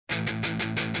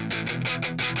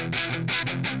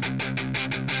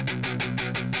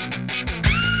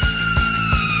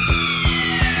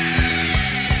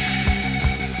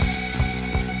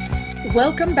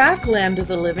Welcome back, Land of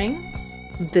the Living.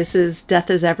 This is Death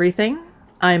is Everything.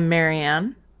 I'm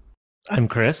Marianne. I'm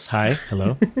Chris. Hi.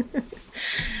 Hello.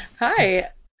 Hi.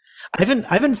 I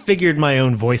haven't figured my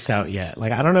own voice out yet.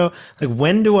 Like, I don't know. Like,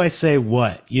 when do I say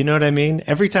what? You know what I mean?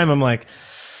 Every time I'm like,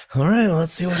 all right, well,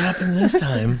 let's see what happens this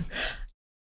time.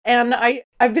 And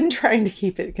I've been trying to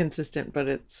keep it consistent,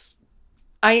 but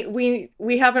we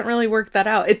haven't really worked that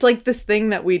out. It's like this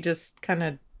thing that we just kind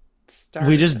of start.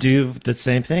 We just do the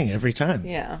same thing every time.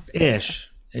 Yeah. Ish.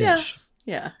 Yeah.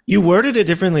 Yeah. You worded it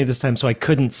differently this time, so I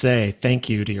couldn't say thank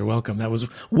you to your welcome. That was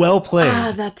well played.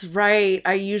 Ah, that's right.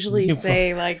 I usually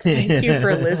say like thank you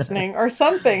for listening or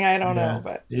something. I don't know,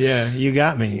 but yeah, you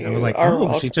got me. I was like,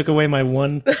 oh, she took away my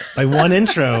one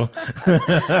intro.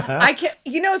 I can't.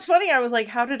 It's funny. I was like,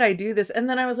 how did I do this? And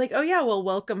then I was like, oh yeah, well,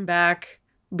 welcome back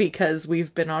because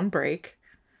we've been on break.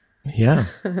 Yeah,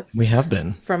 we have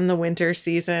been from the winter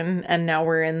season, and now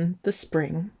we're in the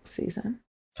spring season.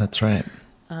 That's right.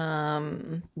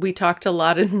 We talked a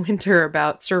lot in winter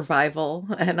about survival,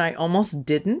 and I almost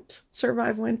didn't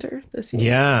survive winter this year.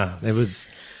 Yeah, it was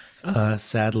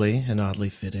sadly and oddly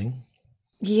fitting.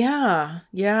 Yeah.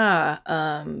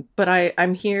 But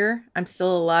I'm here. I'm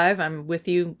still alive. I'm with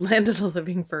you, Land of the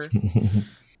Living, for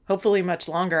hopefully much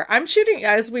longer. I'm shooting,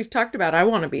 as we've talked about, I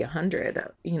want to be 100,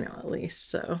 at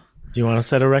least, so... Do you want to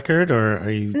set a record, or are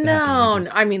you? No,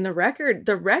 I mean the record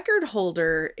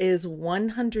holder is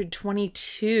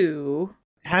 122.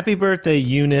 Happy birthday,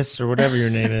 Eunice, or whatever your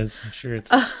name is. I'm sure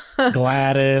it's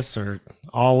Gladys or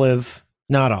Olive.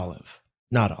 Not Olive.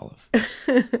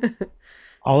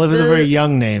 Olive is a very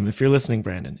young name. If you're listening,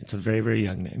 Brandon, it's a very, very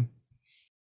young name.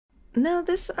 No,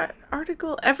 this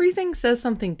article, everything says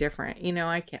something different.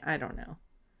 I don't know.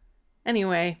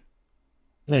 Anyway.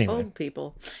 Old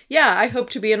people. Yeah, I hope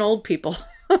to be an old people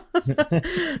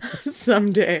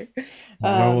someday.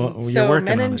 So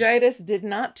meningitis did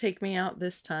not take me out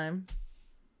this time.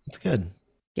 That's good.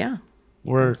 Yeah.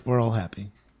 We're all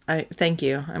happy. Thank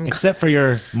you. Except for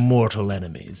your mortal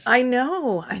enemies. I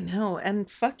know. And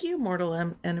fuck you,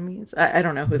 mortal enemies. I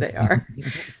don't know who they are.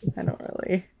 I don't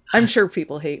really. I'm sure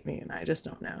people hate me and I just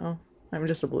don't know. I'm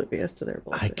just oblivious to their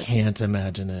bullshit. I can't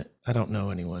imagine it. I don't know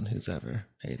anyone who's ever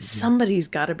hated Somebody's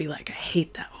got to be like, I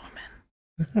hate that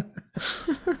woman.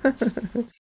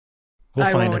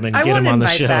 We'll find him and get him on the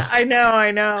show. I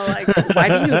know. Like, why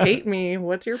do you hate me?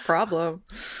 What's your problem?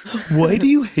 Why do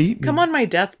you hate me? Come on my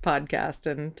death podcast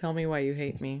and tell me why you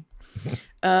hate me.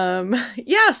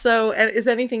 Yeah, so is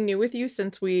anything new with you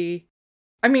since we've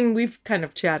kind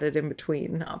of chatted in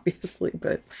between, obviously,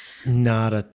 but...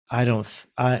 if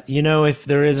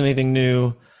there is anything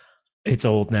new, it's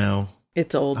old now.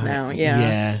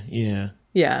 Yeah.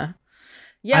 Yeah.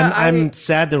 I'm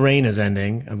sad the rain is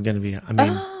ending. I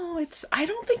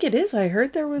don't think it is. I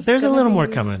heard there's a little more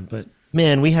coming, but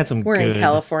man, we had some We're in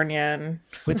California and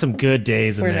we had some good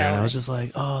days in there. And I was just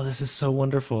like, oh, this is so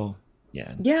wonderful.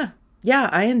 Yeah. Yeah,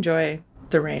 I enjoy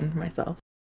the rain myself.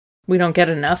 We don't get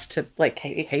enough to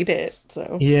hate it.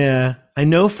 So yeah, I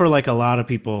know for a lot of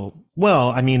people,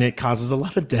 it causes a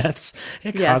lot of deaths.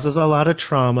 It causes a lot of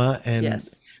trauma. And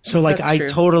so I true.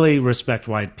 Totally respect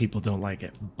why people don't like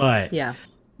it. But yeah,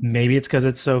 maybe it's because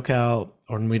it's SoCal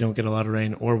or we don't get a lot of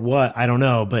rain or what. I don't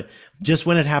know. But just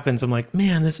when it happens, I'm like,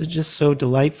 man, this is just so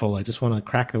delightful. I just want to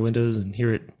crack the windows and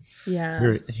hear it. Yeah.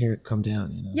 Hear it come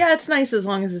down. Yeah, it's nice as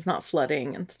long as it's not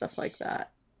flooding and stuff like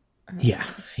that. Yeah.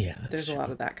 There's a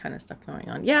lot of that kind of stuff going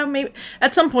on. Yeah, maybe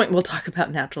at some point we'll talk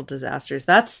about natural disasters.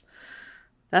 That's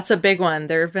a big one.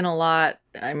 There have been a lot.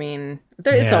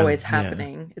 It's always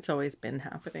happening. Yeah. It's always been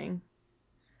happening.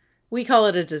 We call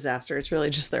it a disaster. It's really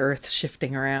just the earth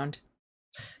shifting around.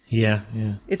 Yeah.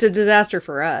 It's a disaster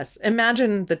for us.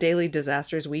 Imagine the daily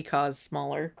disasters we cause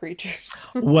smaller creatures.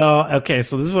 Well, okay,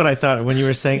 so this is what I thought when you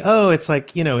were saying, oh, it's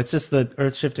it's just the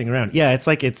earth shifting around. Yeah, it's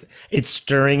like it's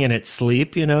stirring in its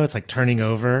sleep, it's like turning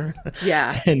over.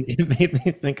 Yeah. And it made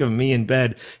me think of me in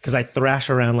bed because I thrash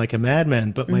around like a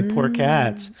madman, but my poor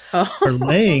cats are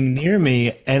laying near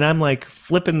me and I'm like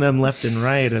flipping them left and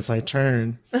right as I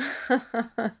turn.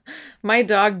 My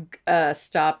dog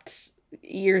stopped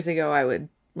years ago. I would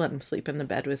let him sleep in the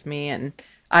bed with me, and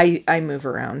I move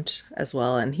around as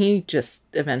well, and he just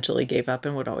eventually gave up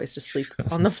and would always just sleep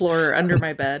on the floor or under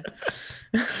my bed.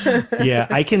 Yeah,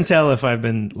 I can tell if I've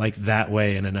been that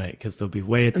way in a night because they'll be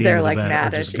way at the end of the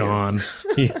bed or just gone.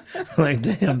 Yeah,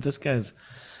 damn, this guy's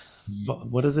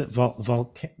what is it?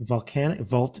 Volcanic?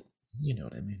 You know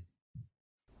what I mean?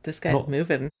 This guy's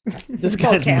moving. This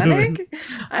guy's moving.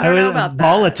 I don't know about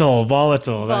that.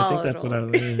 Volatile. I think that's what I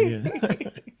was saying. Yeah.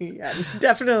 Yeah,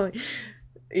 definitely.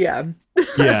 Yeah.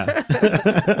 Yeah.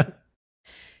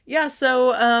 Yeah,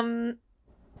 so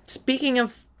speaking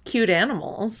of cute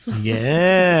animals.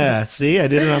 Yeah, see, I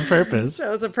did it on purpose. That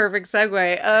was a perfect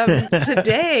segue.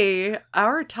 Today,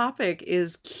 our topic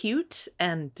is cute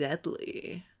and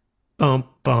deadly. Bum,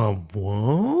 bum,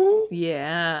 whoa.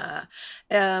 Yeah.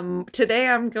 Today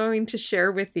I'm going to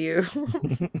share with you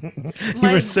You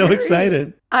were so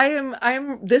excited.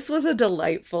 This was a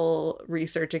delightful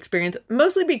research experience,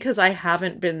 mostly because I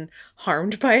haven't been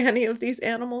harmed by any of these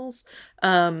animals.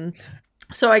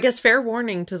 So I guess fair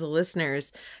warning to the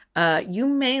listeners, you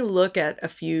may look at a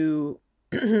few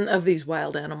of these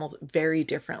wild animals very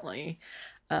differently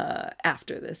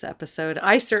after this episode.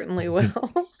 I certainly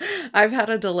will. I've had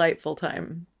a delightful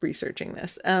time researching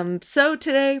this. So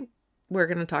today we're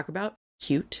going to talk about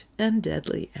cute and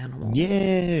deadly animals.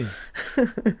 Yay!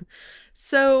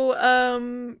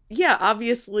 So, yeah,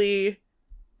 obviously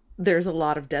there's a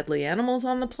lot of deadly animals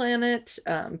on the planet.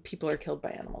 People are killed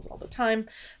by animals all the time,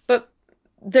 but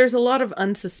there's a lot of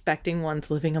unsuspecting ones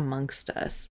living amongst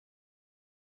us.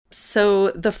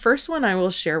 So the first one I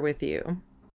will share with you.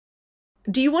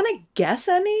 Do you want to guess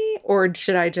any, or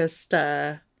should I just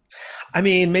I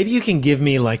mean, maybe you can give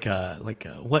me like a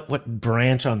what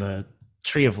branch on the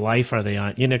tree of life are they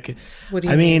on? You know, what do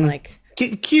you mean like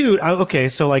cute? Okay,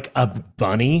 so like a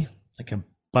bunny, like a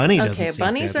bunny doesn't seem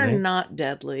bunnies deadly. are not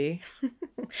deadly.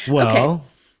 Well, okay.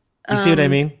 You see what I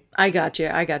mean? I got you.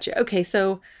 Okay,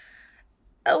 so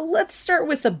let's start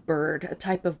with a bird, a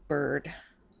type of bird.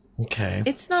 Okay.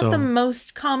 It's not the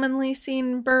most commonly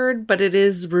seen bird, but it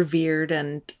is revered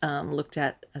and looked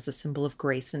at as a symbol of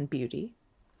grace and beauty.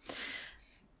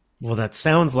 Well, that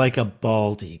sounds like a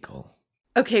bald eagle.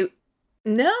 Okay,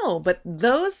 no, but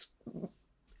those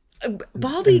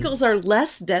bald eagles are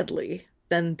less deadly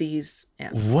than these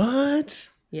animals. What?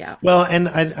 Yeah. Well, and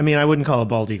I mean, I wouldn't call a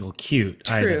bald eagle cute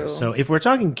either. So if we're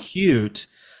talking cute,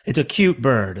 it's a cute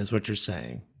bird, is what you're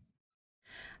saying.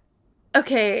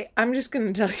 Okay, I'm just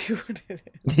going to tell you what it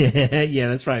is. Yeah,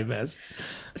 that's probably best.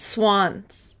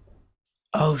 Swans.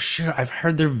 Oh, sure. I've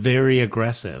heard they're very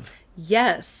aggressive.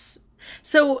 Yes.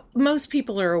 So most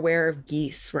people are aware of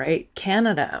geese, right?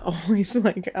 Canada always,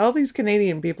 like, all these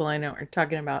Canadian people I know are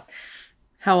talking about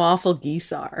how awful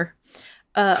geese are.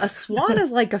 A swan is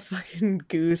like a fucking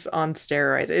goose on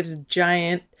steroids. It's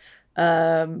giant.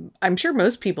 I'm sure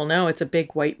most people know it's a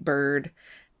big white bird.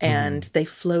 And they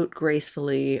float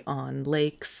gracefully on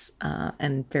lakes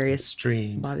and various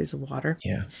streams, bodies of water.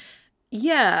 Yeah.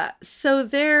 Yeah. So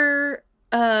they're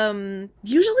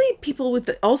usually people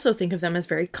would also think of them as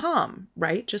very calm,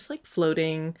 right? Just like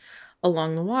floating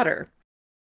along the water.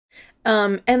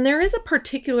 And there is a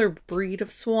particular breed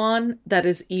of swan that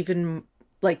is even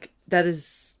like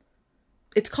it's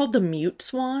called the mute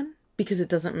swan because it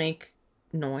doesn't make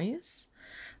noise.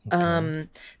 Okay.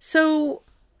 So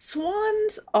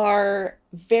swans are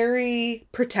very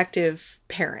protective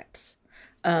parents.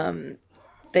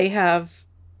 They have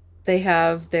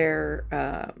their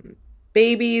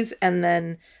babies, and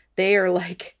then they are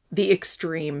like the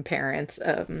extreme parents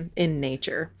in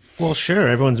nature. Well, sure,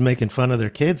 everyone's making fun of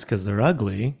their kids because they're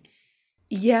ugly.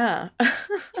 Yeah.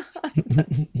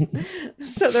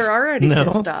 So they're already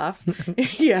pissed off.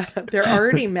 Yeah, they're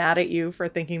already mad at you for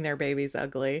thinking their baby's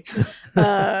ugly.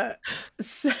 The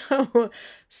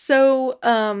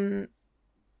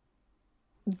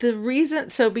reason,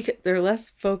 because they're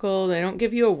less vocal, they don't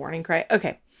give you a warning cry.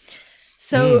 Okay.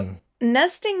 So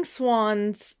nesting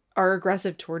swans are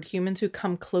aggressive toward humans who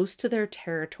come close to their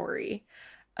territory.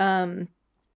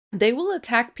 They will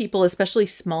attack people, especially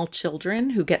small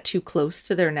children who get too close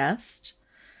to their nest.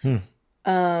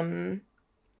 And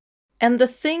the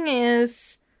thing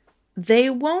is, they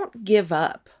won't give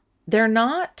up. They're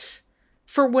not,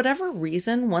 for whatever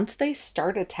reason, once they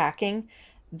start attacking,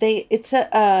 they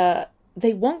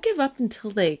won't give up until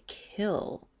they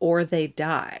kill or they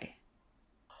die.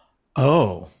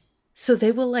 Oh. So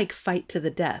they will like fight to the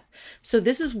death. So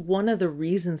this is one of the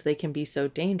reasons they can be so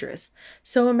dangerous.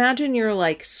 So imagine you're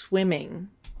like swimming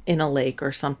in a lake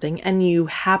or something and you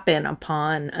happen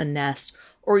upon a nest,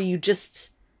 or you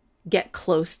just get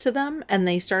close to them and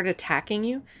they start attacking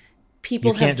you.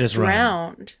 People have just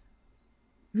drowned.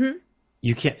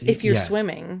 You can't. If you're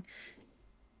swimming,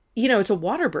 you know, it's a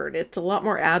water bird. It's a lot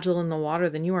more agile in the water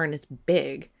than you are, and it's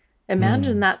big.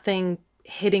 Imagine that thing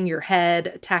hitting your head,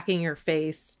 attacking your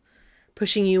face,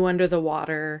 pushing you under the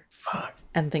water. Fuck.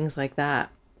 And things like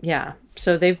that. Yeah.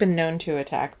 So they've been known to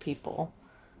attack people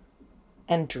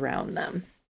and drown them.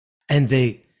 And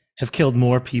they have killed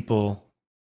more people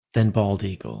than bald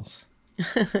eagles.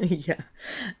 Yeah.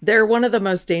 They're one of the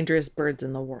most dangerous birds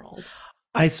in the world.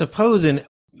 I suppose, and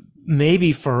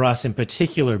maybe for us in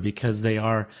particular, because we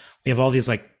have all these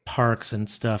like parks and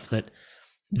stuff that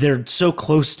they're so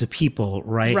close to people,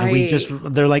 right?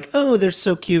 And they're like, oh, they're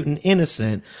so cute and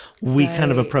innocent. We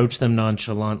kind of approach them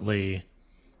nonchalantly.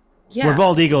 Yeah. Where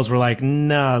bald eagles were like,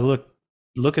 nah,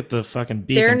 look at the fucking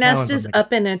beak. Their nest is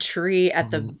up in a tree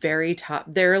at the very top.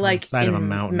 They're like in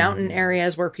mountain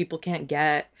areas where people can't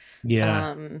get.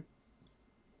 Yeah.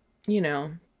 You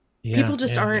know, people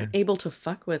just aren't able to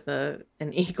fuck with an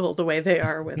eagle the way they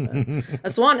are with a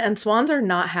swan, and swans are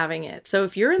not having it. So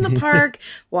if you're in the park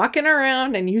walking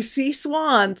around and you see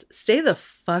swans, stay the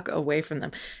fuck away from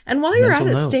them. And while you're at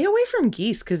it, stay away from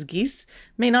geese, because geese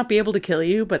may not be able to kill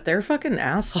you, but they're fucking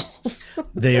assholes.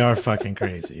 They are fucking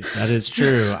crazy. That is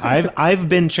true. I've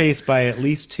been chased by at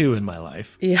least 2 in my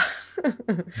life. Yeah.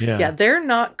 Yeah, they're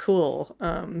not cool.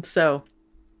 So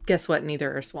guess what?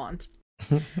 Neither are swans.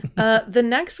 The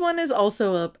next one is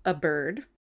also a bird.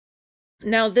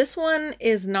 Now, this one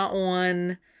is not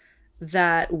one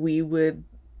that we would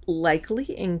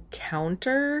likely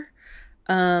encounter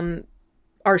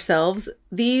ourselves.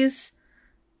 These,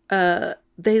 they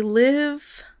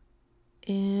live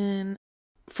in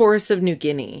forests of New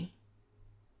Guinea.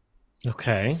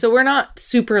 Okay. So we're not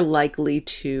super likely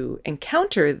to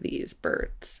encounter these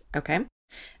birds. Okay.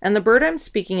 And the bird I'm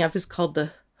speaking of is called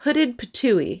the hooded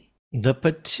patooey. The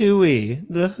patooey,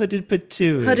 the hooded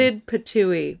patooey. Hooded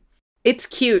patooey. It's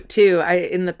cute too.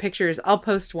 In the pictures, I'll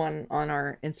post one on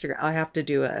our Instagram. I have to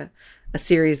do a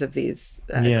series of these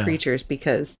creatures,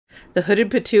 because the hooded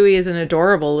patooey is an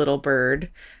adorable little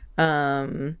bird.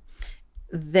 They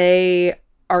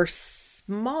are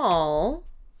small,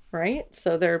 right?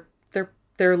 So they're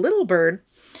a little bird,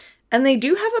 and they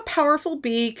do have a powerful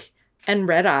beak and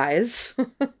red eyes.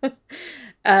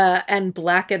 And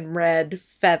black and red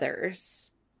feathers.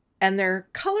 And they're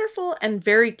colorful and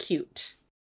very cute.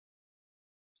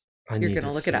 You're going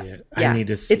to look it up. Yeah, I need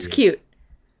to see it. It's cute.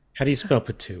 How do you spell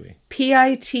patooey?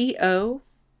 Pitouhui. Oh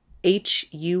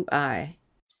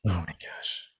my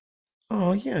gosh.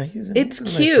 Oh yeah, it's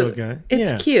cute. Nice little guy.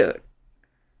 It's cute.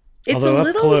 It's although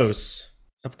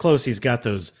up close he's got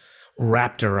those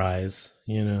raptor eyes,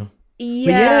 you know.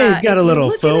 Yeah, he's got a little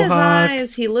faux hawk.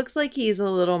 Eyes, he looks like he's a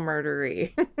little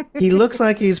murdery. He looks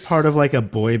like he's part of like a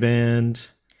boy band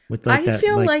with like I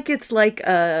feel like it's like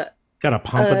got a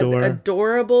pompadour,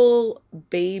 adorable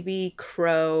baby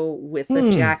crow with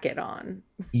a jacket on.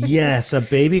 Yes, a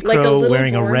baby crow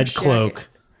wearing a red cloak,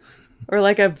 or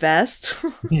like a vest.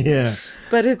 Yeah,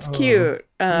 but it's cute.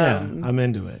 Yeah, I'm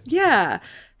into it. Yeah,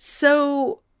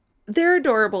 so. They're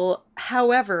adorable.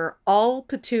 However, all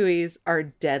patooeys are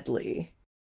deadly.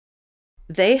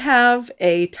 They have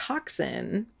a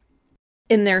toxin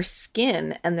in their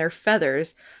skin and their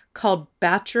feathers called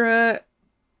batrachotoxin.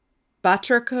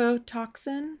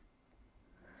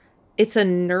 It's a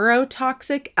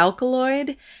neurotoxic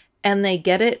alkaloid, and they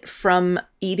get it from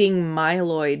eating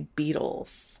myeloid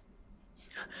beetles.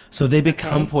 So they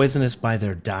become poisonous by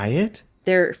their diet?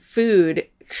 Their food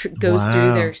goes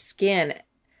through their skin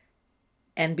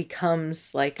and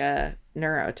becomes like a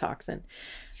neurotoxin.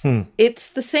 It's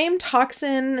the same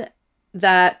toxin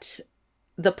that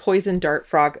the poison dart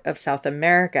frog of South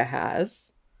America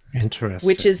has. Interesting.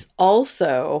 Which is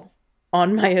also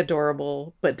on my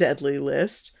adorable but deadly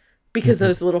list, because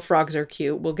those little frogs are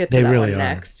cute. We'll get to that one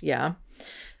next. Yeah.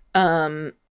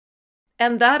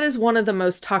 And that is one of the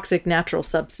most toxic natural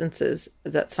substances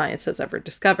that science has ever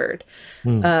discovered,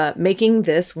 making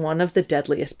this one of the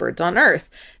deadliest birds on Earth.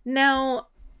 Now,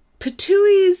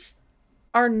 patooeys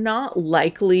are not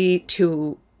likely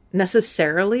to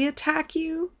necessarily attack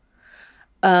you.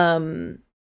 And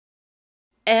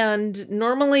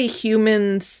normally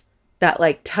humans that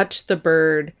like touch the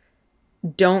bird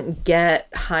don't get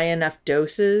high enough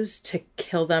doses to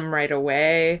kill them right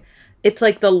away. It's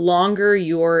like the longer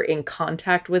you're in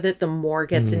contact with it, the more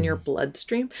gets in your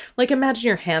bloodstream. Like imagine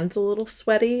your hand's a little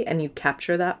sweaty and you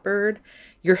capture that bird.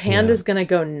 Your hand is going to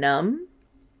go numb.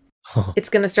 It's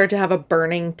going to start to have a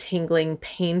burning, tingling,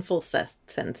 painful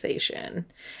sensation.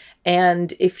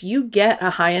 And if you get a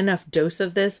high enough dose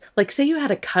of this, like say you had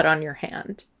a cut on your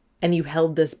hand and you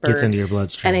held this bird. Gets into your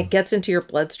bloodstream. And it gets into your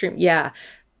bloodstream. Yeah.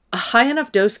 A high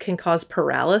enough dose can cause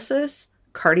paralysis,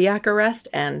 cardiac arrest,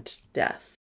 and death.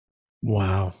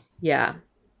 Wow. Yeah.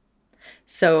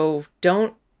 So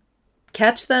don't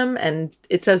catch them, and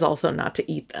it says also not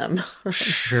to eat them.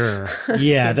 Sure.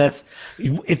 Yeah, that's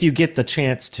if you get the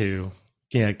chance to.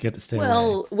 Yeah, get to stay away.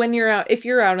 Well, when you're out, if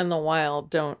you're out in the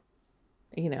wild, don't,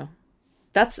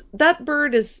 that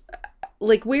bird is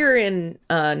like, we're in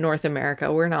North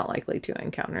America. We're not likely to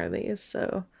encounter these.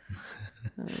 So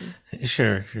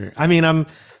Sure. I mean, I'm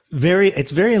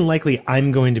it's very unlikely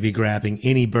I'm going to be grabbing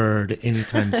any bird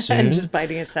anytime soon. And just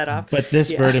biting its head off. But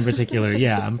this bird in particular,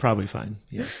 I'm probably fine.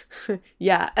 Yeah.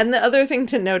 Yeah. And the other thing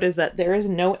to note is that there is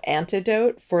no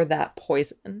antidote for that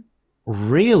poison.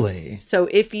 Really? So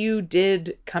if you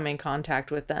did come in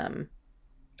contact with them.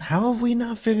 How have we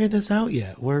not figured this out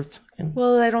yet?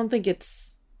 Well, I don't think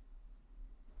it's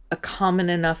a common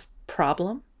enough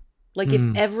problem. Like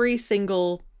if every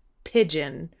single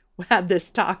pigeon had this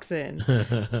toxin,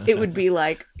 it would be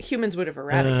like humans would have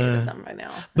eradicated them by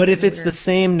now. But if it's the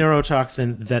same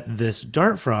neurotoxin that this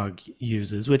dart frog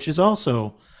uses, which is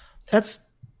also, that's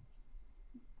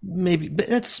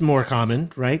more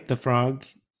common, right? The frog.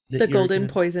 The golden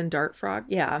poison dart frog.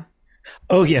 Yeah.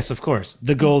 Oh yes, of course.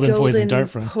 The golden poison dart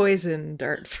frog. Poison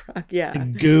dart frog. Yeah. The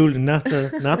gold,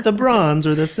 not the bronze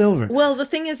or the silver. Well, the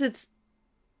thing is,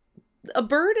 a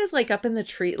bird is like up in the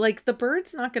tree. Like the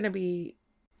bird's not going to be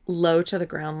low to the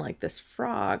ground like this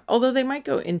frog, although they might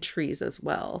go in trees as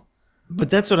well. But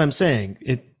that's what I'm saying.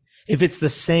 If it's the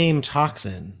same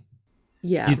toxin,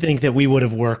 yeah, you'd think that we would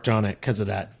have worked on it because of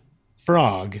that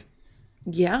frog.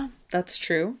 Yeah, that's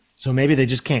true. So maybe they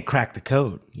just can't crack the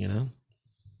code, you know?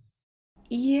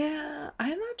 Yeah,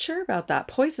 I'm not sure about that.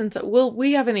 Poison. Well,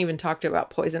 we haven't even talked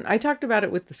about poison. I talked about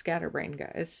it with the Scatterbrain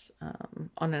guys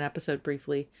on an episode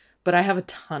briefly, but I have a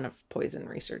ton of poison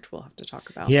research we'll have to talk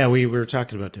about. Yeah, we were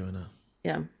talking about doing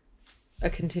a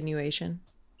continuation.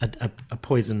 A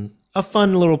poison, a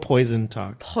fun little poison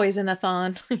talk.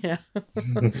 Poison-a-thon. Yeah.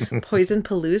 Poison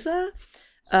Palooza.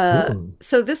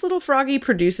 So this little froggy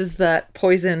produces that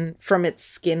poison from its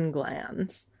skin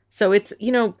glands. So it's,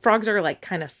 frogs are like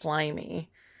kind of slimy.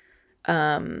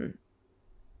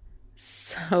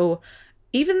 So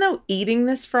even though eating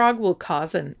this frog will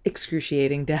cause an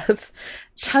excruciating death,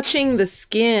 touching the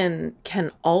skin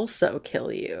can also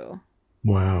kill you.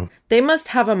 Wow. They must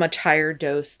have a much higher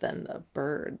dose than the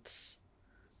birds.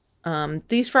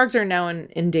 These frogs are now an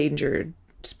endangered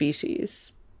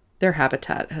species. Their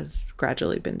habitat has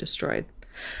gradually been destroyed.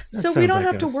 So we don't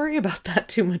have to worry about that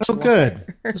too much longer.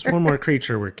 Good. Just one more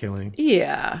creature we're killing.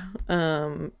 Yeah.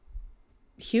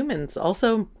 Humans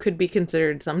also could be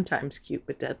considered sometimes cute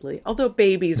but deadly. Although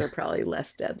babies are probably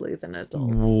less deadly than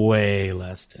adults. Way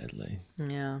less deadly.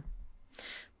 Yeah.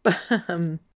 But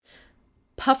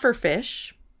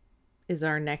pufferfish is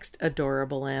our next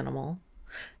adorable animal.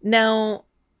 Now,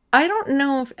 I don't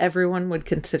know if everyone would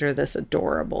consider this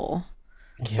adorable.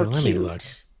 Yeah, let me look.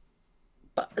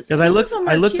 Because I looked up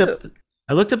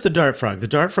the dart frog. The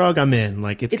dart frog, I'm in.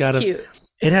 Like it's got cute.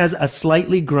 It has a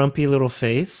slightly grumpy little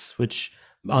face, which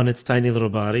on its tiny little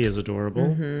body is adorable.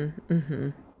 Mm-hmm, mm-hmm.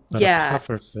 But yeah,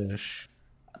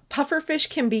 pufferfish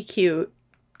can be cute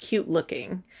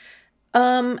looking.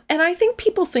 And I think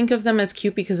people think of them as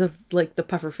cute because of like the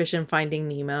pufferfish in Finding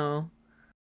Nemo.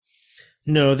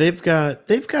 No, they've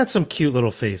got some cute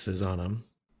little faces on them.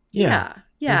 Yeah.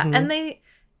 Mm-hmm. And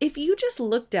if you just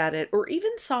looked at it or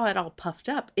even saw it all puffed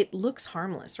up, it looks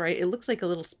harmless, right? It looks like a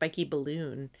little spiky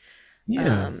balloon.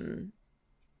 Yeah.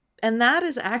 And that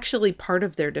is actually part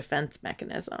of their defense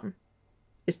mechanism,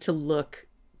 is to look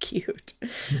cute.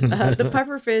 The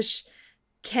pufferfish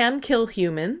can kill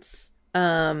humans,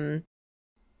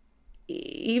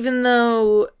 even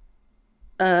though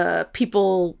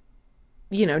people,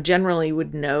 generally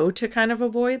would know to kind of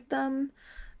avoid them.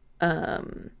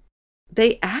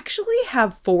 They actually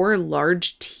have 4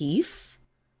 large teeth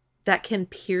that can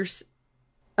pierce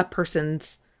a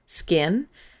person's skin,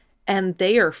 and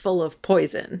they are full of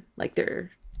poison. Like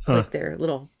their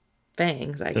little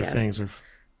fangs, I guess. Fangs are...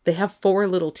 They have 4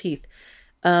 little teeth.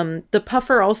 The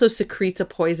puffer also secretes a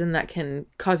poison that can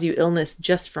cause you illness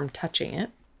just from touching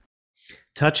it.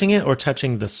 Touching it or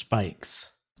touching the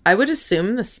spikes? I would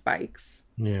assume the spikes.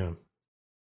 Yeah.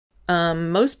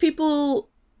 Most people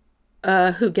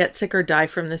who get sick or die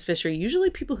from this fish are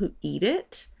usually people who eat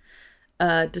it.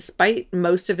 Despite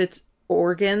most of its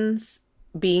organs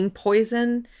being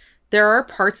poison, there are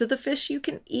parts of the fish you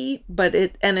can eat, but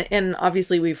and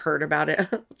obviously we've heard about it.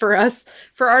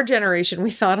 For our generation,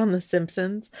 we saw it on The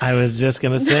Simpsons. I was just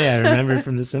gonna say, I remember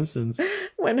from The Simpsons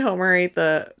when Homer ate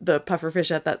the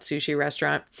pufferfish at that sushi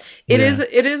restaurant. It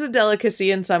is a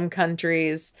delicacy in some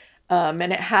countries,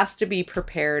 and it has to be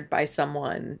prepared by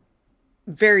someone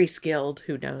very skilled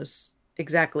who knows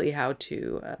exactly how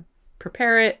to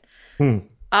prepare it.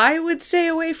 I would stay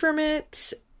away from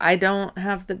it. I don't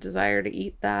have the desire to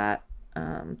eat that.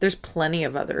 There's plenty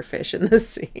of other fish in the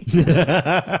sea.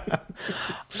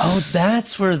 Oh,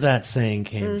 that's where that saying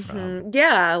came from.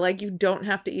 Yeah, like you don't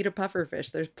have to eat a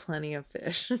pufferfish. There's plenty of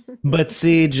fish. But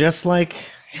see, just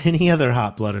like any other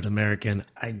hot-blooded American,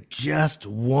 I just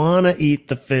want to eat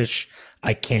the fish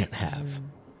I can't have.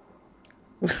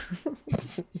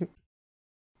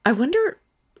 I wonder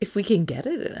if we can get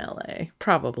it in LA.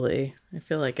 Probably. I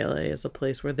feel like LA is a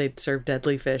place where they'd serve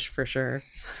deadly fish for sure.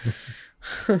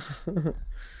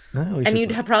 And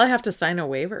you'd probably have to sign a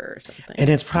waiver or something. And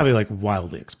it's probably like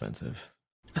wildly expensive.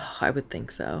 Oh, I would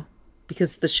think so.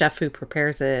 Because the chef who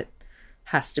prepares it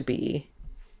has to be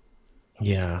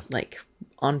like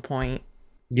on point.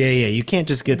 Yeah. You can't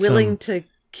just get willing to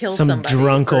kill some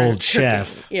drunk old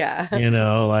chef. Yeah. You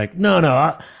know, like,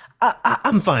 no,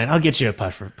 I'm fine. I'll get you a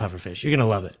puffer fish. You're going to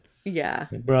love it. Yeah.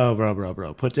 Like,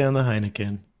 bro. Put down the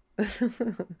Heineken.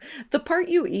 The part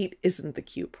you eat isn't the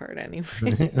cute part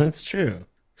anyway. That's true.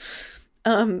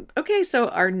 Okay, so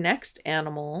our next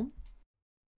animal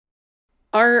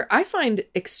are, I find,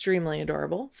 extremely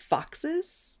adorable.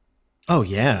 Foxes. Oh,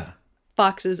 yeah.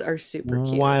 Foxes are super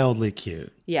cute. Wildly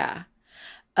cute. Yeah.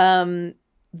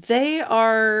 They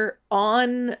are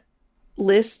on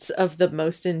lists of the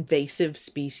most invasive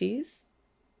species.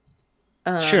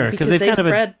 Sure, because they've kind of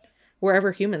spread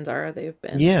wherever humans are. They've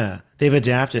been. Yeah, they've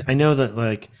adapted. I know that,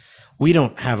 like, we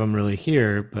don't have them really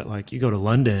here, but like you go to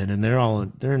London and they're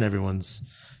in everyone's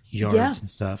yards and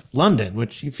stuff. London,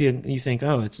 which you think,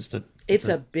 oh, it's just it's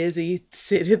a busy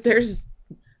city. There's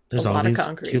all these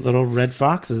cute little red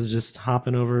foxes just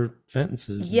hopping over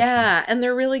fences. Yeah, and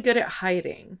they're really good at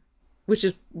hiding, which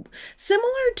is similar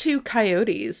to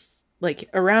coyotes.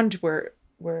 Like around where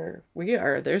we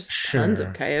are, there's tons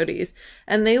of coyotes,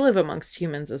 and they live amongst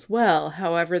humans as well.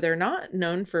 However, they're not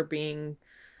known for being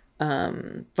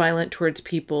violent towards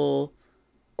people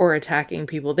or attacking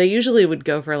people. They usually would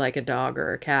go for like a dog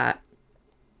or a cat,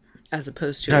 as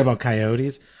opposed to talk about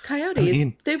coyotes. Coyotes, I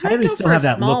mean, they coyotes still have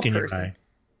that look in your eye.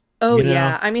 Oh, you know?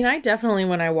 Yeah. I mean, I definitely,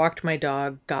 when I walked my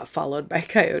dog, got followed by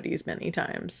coyotes many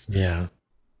times. Yeah.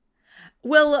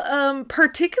 Well,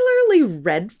 particularly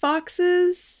red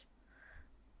foxes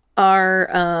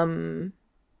are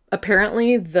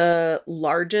apparently the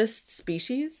largest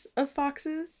species of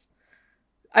foxes.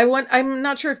 I'm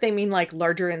not sure if they mean like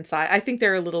larger in size. I think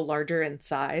they're a little larger in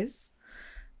size.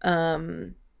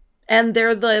 And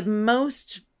they're the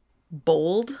most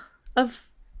bold of,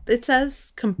 it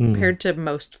says, compared to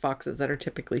most foxes that are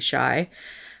typically shy.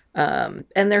 And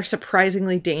they're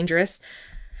surprisingly dangerous.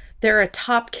 They're a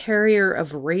top carrier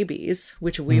of rabies,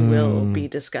 which we will be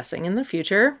discussing in the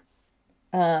future.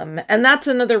 And that's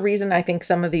another reason I think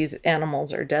some of these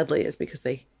animals are deadly, is because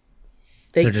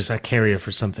they're just a carrier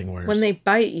for something worse. When they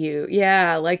bite you,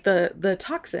 like the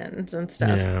toxins and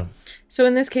stuff. Yeah. So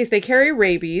in this case, they carry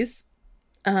rabies.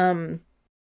 But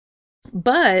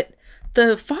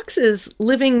the foxes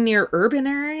living near urban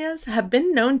areas have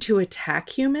been known to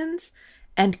attack humans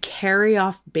and carry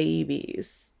off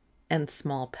babies and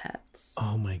small pets.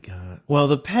 Oh my God. Well,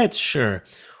 the pets, sure.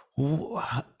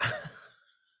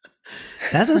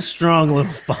 That's a strong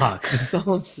little fox. That's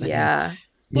all I'm saying. Yeah.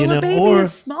 Well, a baby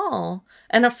is small.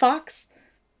 And a fox,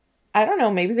 I don't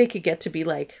know, maybe they could get to be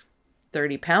like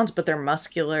 30 pounds, but they're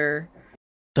muscular.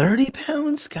 30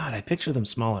 pounds? God, I picture them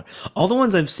smaller. All the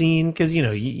ones I've seen, because,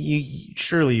 you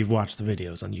surely you've watched the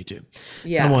videos on YouTube.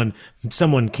 Yeah.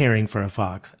 Someone caring for a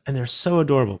fox, and they're so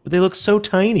adorable, but they look so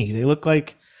tiny. They look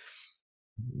like,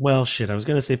 well, shit, I was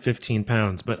going to say 15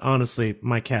 pounds, but honestly,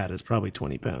 my cat is probably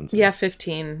 20 pounds. Yeah,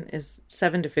 15 is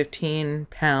 7 to 15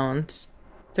 pounds,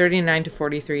 39 to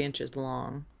 43 inches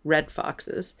long. Red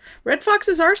foxes. Red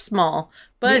foxes are small,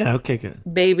 but okay, good.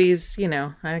 Babies,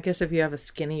 I guess if you have a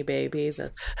skinny baby,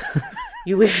 that's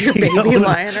you leave your baby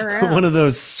lying around. One of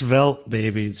those svelte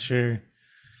babies, sure.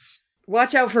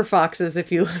 Watch out for foxes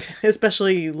if you live,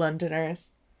 especially you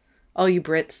Londoners. All you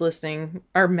Brits listening,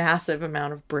 our massive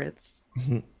amount of Brits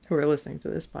who are listening to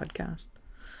this podcast.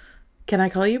 Can I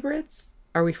call you Brits?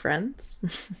 Are we friends?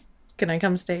 Can I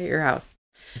come stay at your house?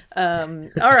 All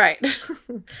right.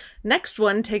 Next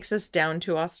one takes us down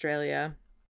to Australia.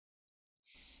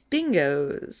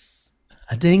 Dingoes.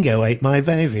 A dingo ate my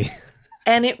baby.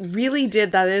 And it really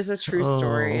did. That is a true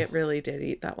story. It really did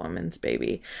eat that woman's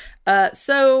baby.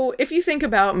 So if you think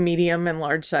about medium and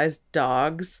large sized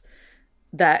dogs,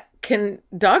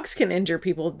 dogs can injure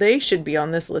people. They should be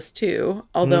on this list too.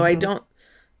 Although I don't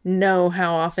know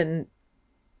how often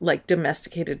like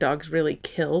domesticated dogs really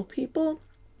kill people.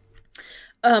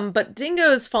 But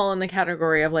dingoes fall in the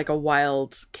category of like a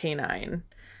wild canine.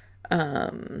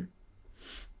 And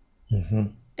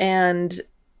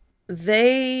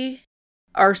they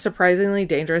are surprisingly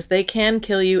dangerous. They can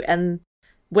kill you, and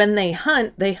when they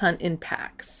hunt in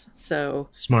packs. So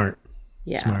smart.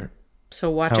 Yeah. Smart.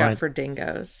 So watch out for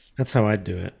dingoes. That's how I'd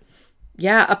do it.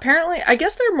 Yeah, apparently, I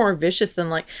guess they're more vicious than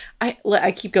like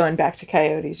I keep going back to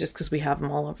coyotes just because we have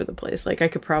them all over the place. Like I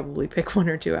could probably pick one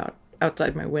or two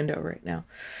outside my window right now,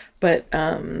 but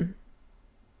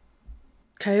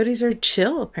coyotes are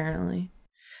chill apparently.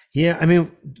 Yeah, I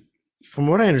mean, from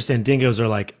what I understand, dingoes are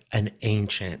like an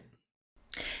ancient,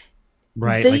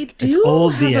 right? They like do it's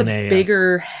old have DNA. a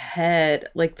bigger head.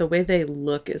 Like the way they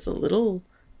look is a little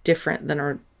different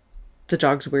than the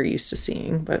dogs we're used to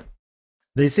seeing, but.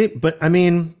 They see, but I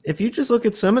mean, if you just look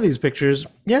at some of these pictures,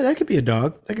 yeah, that could be a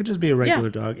dog. That could just be a regular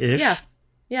dog-ish. Yeah.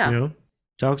 Yeah. You know,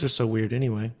 dogs are so weird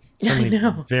anyway. So many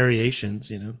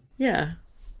variations, you know. Yeah.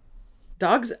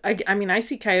 Dogs, I mean, I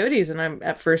see coyotes and I'm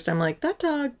like, that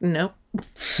dog, nope.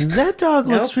 That dog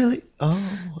looks really,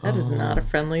 that is not a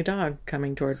friendly dog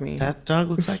coming toward me. That dog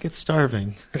looks like it's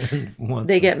starving.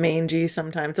 They get mangy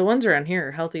sometimes. The ones around here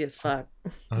are healthy as fuck.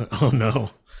 Oh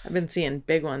no. I've been seeing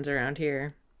big ones around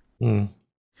here. Mm.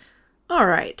 All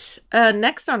right.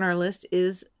 Next on our list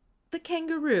is the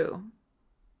kangaroo.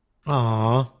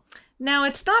 Aw. Now,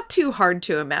 it's not too hard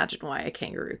to imagine why a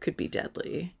kangaroo could be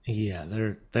deadly. Yeah,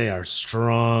 they are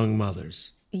strong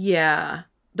mothers. Yeah.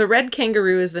 The red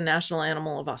kangaroo is the national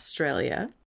animal of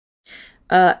Australia.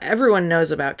 Everyone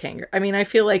knows about kangaroo. I mean, I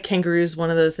feel like kangaroo is one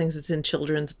of those things that's in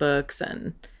children's books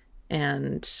and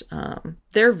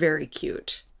they're very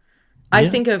cute. Yeah. I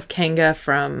think of Kanga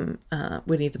from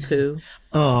Winnie the Pooh.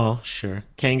 Oh, sure.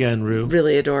 Kanga and Roo.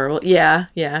 Really adorable. Yeah,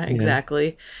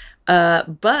 exactly.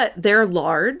 But they're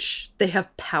large. They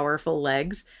have powerful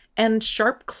legs and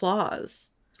sharp claws.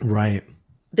 Right.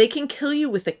 They can kill you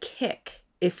with a kick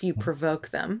if you provoke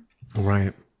them.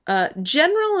 Right.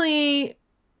 Generally,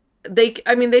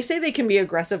 they say they can be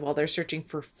aggressive while they're searching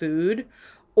for food,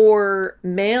 or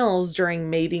males during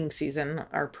mating season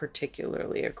are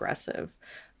particularly aggressive.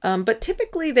 But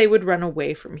typically they would run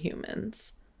away from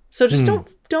humans. So just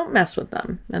don't mess with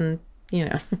them and,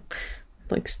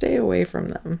 like stay away from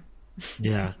them.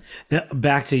 Yeah.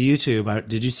 Back to YouTube.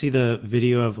 Did you see the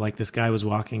video of like this guy was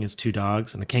walking his two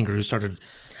dogs and the kangaroo started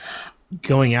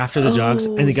going after the dogs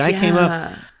and the guy came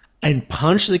up and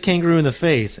punched the kangaroo in the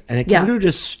face and the kangaroo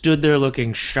just stood there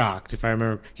looking shocked. If I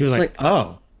remember, he was like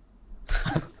oh,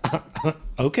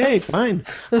 okay, fine.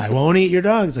 I won't eat your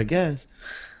dogs, I guess.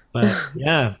 But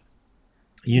yeah,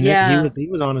 he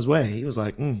was on his way. He was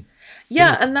like,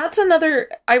 Yeah, and that's another.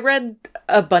 I read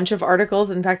a bunch of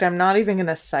articles. In fact, I'm not even going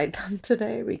to cite them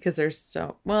today because there's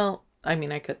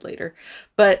I could later.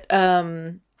 But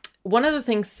one of the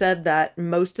things said that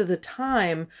most of the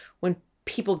time when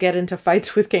people get into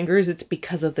fights with kangaroos, it's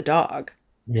because of the dog.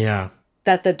 Yeah.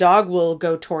 That the dog will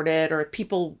go toward it, or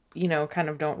people, kind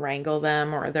of don't wrangle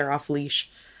them, or they're off leash.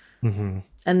 Mm-hmm.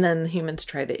 And then humans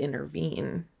try to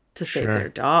intervene to save their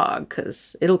dog,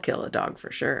 because it'll kill a dog for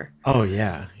sure. Oh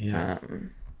yeah.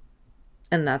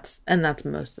 And that's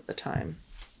most of the time.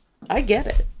 I get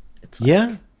it. It's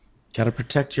got to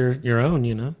protect your own,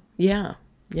 Yeah.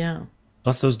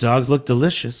 Plus those dogs look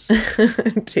delicious.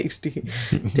 tasty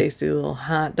little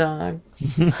hot dog.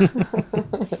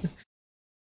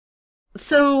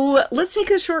 So let's take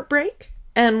a short break,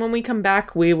 and when we come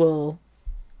back, we will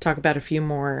talk about a few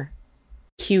more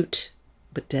cute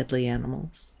but deadly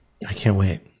animals. I can't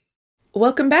wait.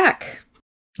 Welcome back.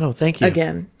 Oh, thank you.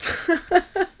 Again.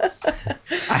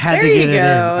 I had to get it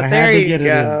in. There you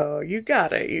go. You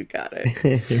got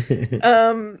it.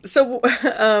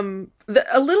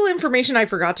 A little information I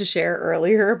forgot to share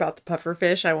earlier about the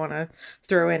pufferfish I want to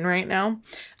throw in right now.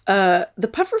 The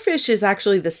pufferfish is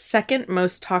actually the second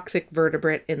most toxic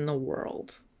vertebrate in the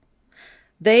world.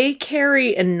 They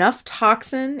carry enough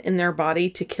toxin in their body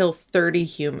to kill 30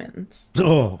 humans.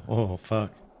 Oh,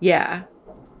 fuck. Yeah.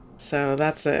 So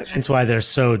that's it. That's why they're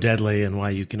so deadly and why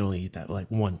you can only eat that like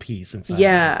one piece inside.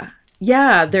 Yeah.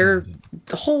 The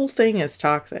whole thing is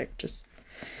toxic.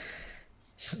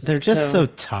 They're just so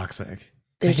toxic.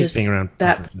 They're just being around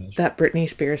that Britney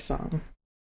Spears song.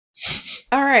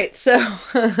 All right. So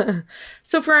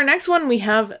for our next one, we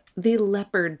have the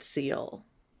leopard seal.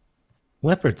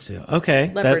 Leopard seal.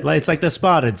 Okay. It's like the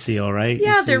spotted seal, right?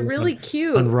 Yeah, they're really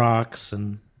cute. On rocks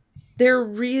and they're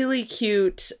really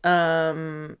cute.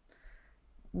 You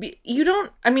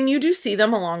do see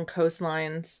them along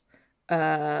coastlines.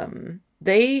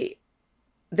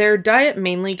 Their diet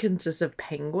mainly consists of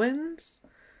penguins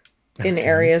in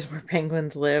areas where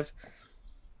penguins live.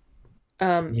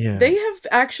 They have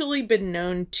actually been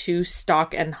known to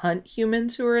stalk and hunt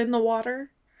humans who are in the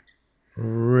water.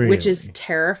 Really? Which is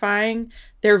terrifying.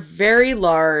 They're very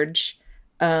large.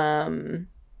 And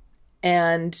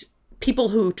people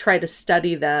who try to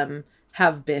study them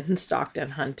have been stalked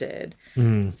and hunted.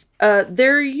 Mm.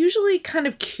 They're usually kind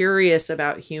of curious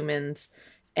about humans,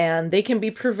 and they can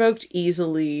be provoked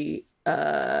easily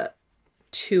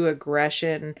to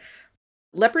aggression.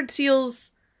 Leopard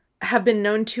seals have been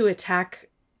known to attack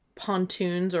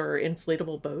pontoons or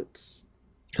inflatable boats.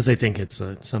 Because I think it's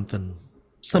something.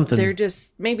 They're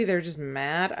just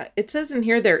mad. It says in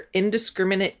here they're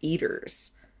indiscriminate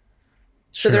eaters.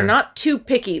 So they're not too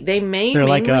picky. They're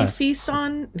mainly feast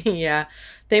on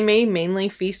they may mainly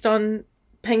feast on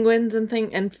penguins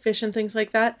and fish and things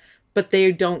like that, but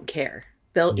they don't care.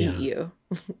 They'll eat you.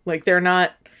 Like, they're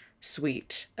not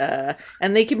sweet.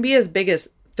 And they can be as big as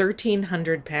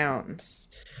 1,300 pounds.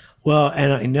 Well,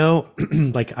 and I know,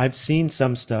 like, I've seen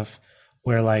some stuff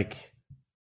where, like,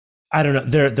 I don't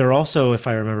know, they're also, if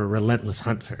I remember, relentless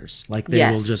hunters. Like,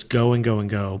 they will just go and go and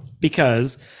go,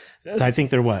 because I think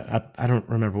they're what? I don't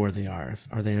remember where they are.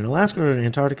 Are they in Alaska or in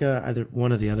Antarctica? Either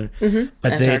one or the other. Mm-hmm.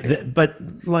 But but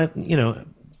like, you know,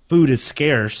 food is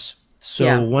scarce.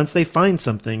 So once they find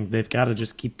something, they've got to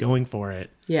just keep going for it.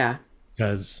 Yeah.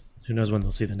 Because who knows when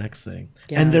they'll see the next thing.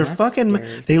 Yeah, and they're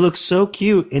fucking, they look so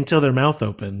cute until their mouth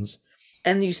opens.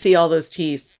 And you see all those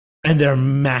teeth. And they're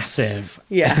massive.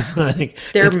 Yeah. It's like,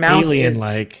 their it's mouth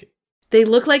alien-like. They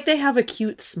look like they have a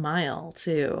cute smile,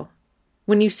 too.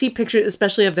 When you see pictures,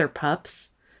 especially of their pups,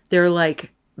 they're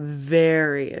like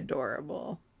very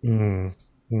adorable.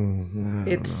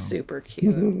 It's super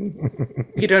cute.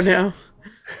 You don't know?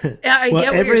 Yeah, I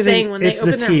get what you're saying. When they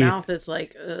open their mouth, it's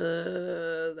like,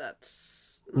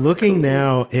 that's... Looking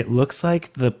now, it looks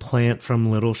like the plant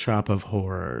from Little Shop of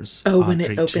Horrors. Oh, when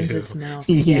it opens its mouth.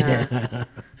 Yeah.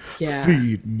 Yeah.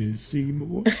 Feed me,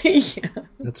 Seymour. Yeah.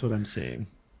 That's what I'm saying.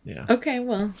 Yeah. Okay,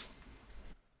 well...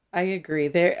 I agree.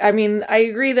 I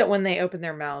agree that when they open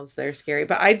their mouths, they're scary,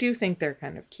 but I do think they're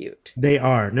kind of cute. They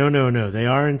are. No. They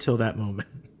are until that moment.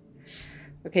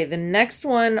 Okay, the next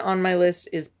one on my list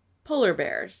is polar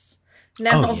bears.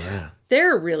 Now,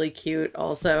 they're really cute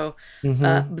also.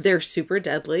 Mm-hmm. They're super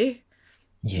deadly.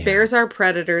 Yeah. Bears are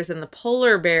predators, and the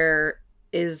polar bear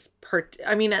is...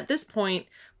 at this point,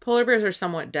 polar bears are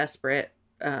somewhat desperate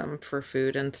for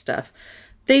food and stuff.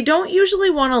 They don't usually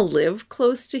want to live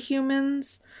close to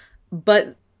humans,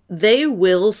 but they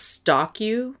will stalk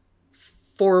you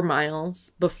 4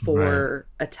 miles before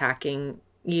attacking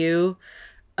you.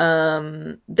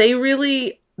 They're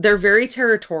very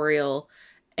territorial,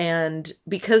 and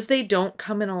because they don't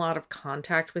come in a lot of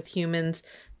contact with humans,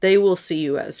 they will see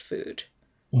you as food.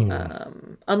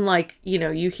 Unlike,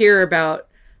 you hear about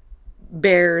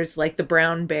bears like the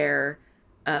brown bear,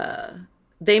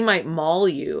 they might maul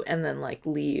you and then like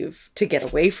leave to get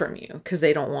away from you because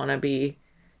they don't want to be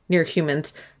near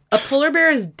humans. A polar bear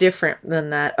is different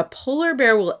than that. A polar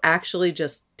bear will actually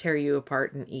just tear you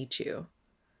apart and eat you.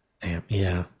 Damn,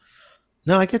 yeah.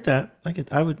 No, I get that.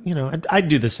 I'd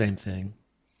do the same thing.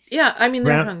 Yeah,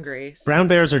 they're hungry. Brown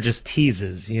bears are just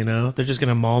teases, They're just going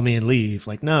to maul me and leave.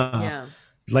 Like, no. Yeah.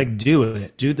 Like, do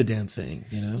it. Do the damn thing,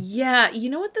 Yeah,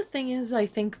 you know what the thing is, I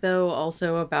think, though,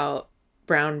 also about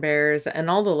brown bears and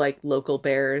all the like local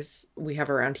bears we have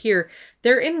around here,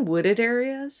 they're in wooded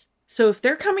areas. So if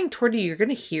they're coming toward you, you're going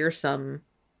to hear some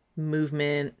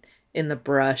movement in the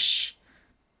brush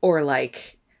or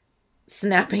like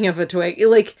snapping of a twig.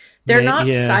 Like, they're not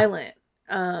silent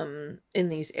in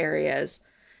these areas.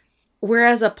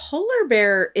 Whereas a polar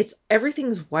bear,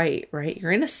 everything's white, right?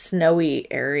 You're in a snowy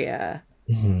area.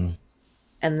 Mm-hmm.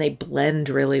 And they blend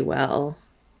really well.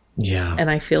 Yeah. And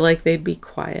I feel like they'd be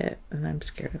quiet, and I'm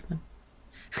scared of them.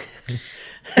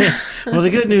 Well, the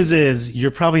good news is you're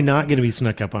probably not going to be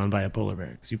snuck up on by a polar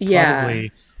bear, because you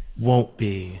probably won't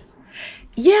be.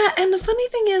 Yeah, and the funny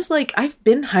thing is, like, I've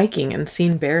been hiking and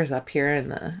seen bears up here in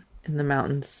the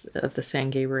mountains of the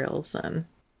San Gabriels, and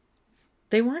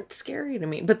they weren't scary to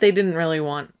me, but they didn't really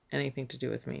want anything to do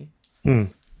with me.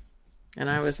 And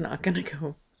I was not going to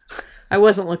go. I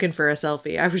wasn't looking for a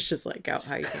selfie. I was just like out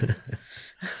hiking.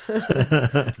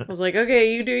 I was like,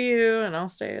 okay, you do you, and I'll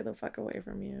stay the fuck away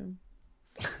from you.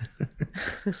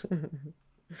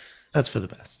 That's for the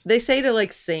best. They say to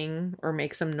like sing or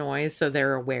make some noise so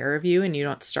they're aware of you and you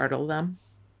don't startle them.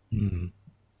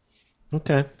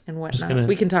 Okay. And whatnot.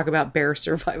 We can talk about bear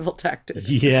survival tactics.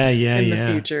 Yeah. In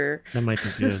the future. That might be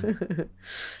good.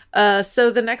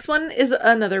 So the next one is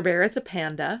another bear. It's a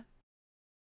panda.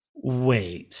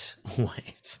 Wait.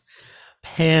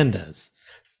 Pandas.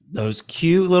 Those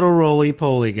cute little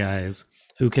roly-poly guys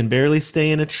who can barely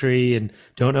stay in a tree and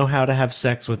don't know how to have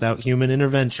sex without human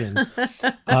intervention.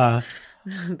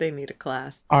 They need a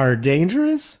class. Are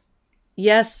dangerous?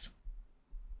 Yes.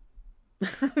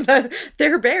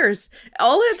 They're bears.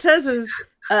 All it says is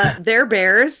They're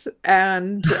bears,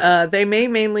 and they may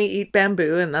mainly eat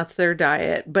bamboo, and that's their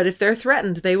diet. But if they're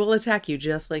threatened, they will attack you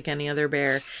just like any other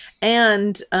bear,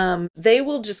 and they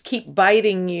will just keep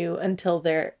biting you until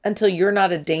you're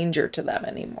not a danger to them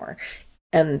anymore,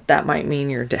 and that might mean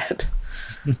you're dead.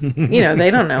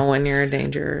 They don't know when you're a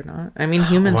danger or not. I mean,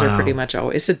 humans are pretty much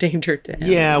always a danger to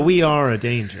animals. Yeah, we are a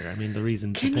danger. I mean, the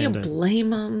reason can you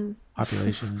blame them?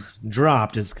 Populations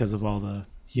dropped is because of all the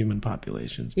human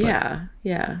populations. But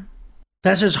yeah.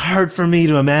 That's just hard for me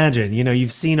to imagine.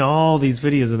 You've seen all these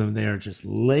videos of them. They are just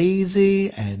lazy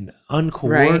and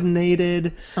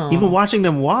uncoordinated. Right. Even watching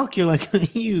them walk, you're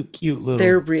like, you cute little.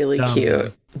 They're really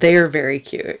cute. They are very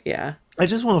cute. Yeah. I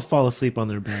just want to fall asleep on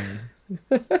their belly.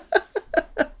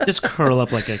 Just curl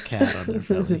up like a cat on their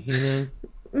belly,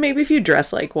 Maybe if you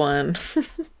dress like one.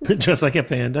 Dress like a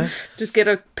panda? Just get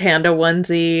a panda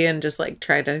onesie and just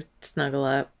try to snuggle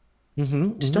up.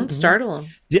 Just don't startle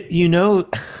them.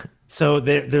 So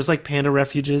there's panda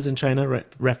refuges in China,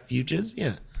 refuges?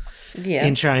 Yeah. Yeah.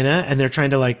 In China, and they're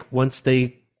trying to once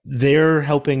they're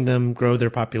helping them grow their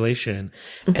population,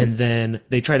 and then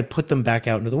they try to put them back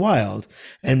out into the wild.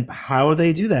 And how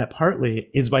they do that partly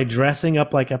is by dressing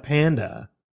up like a panda.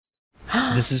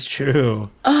 This is true.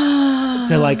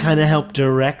 To kind of help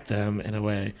direct them in a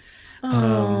way.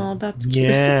 That's cute.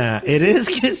 Yeah, it is.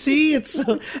 See,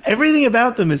 everything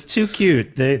about them is too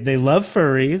cute. They love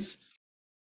furries.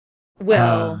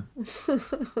 Well,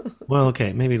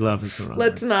 okay, maybe love is the wrong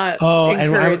Let's word. not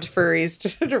encourage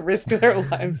furries to risk their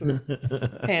lives with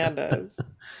pandas.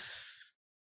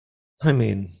 I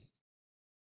mean,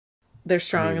 they're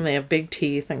strong and they have big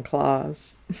teeth and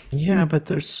claws. Yeah, but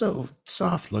they're so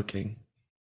soft looking.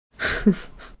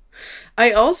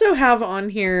 I also have on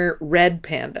here red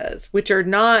pandas, which are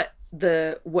not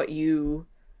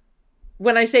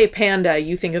when I say panda,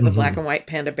 you think of the black and white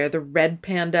panda bear. The red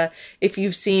panda, if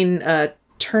you've seen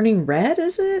Turning Red,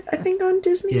 is it? I think on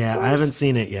Disney. Yeah, Plus. I haven't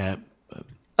seen it yet. But...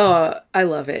 Oh, I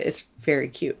love it. It's very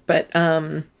cute. But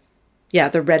yeah,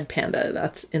 the red panda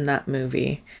that's in that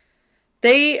movie.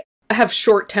 They have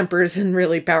short tempers and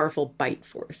really powerful bite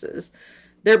forces.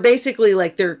 They're basically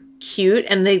they're cute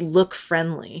and they look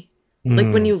friendly.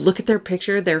 When you look at their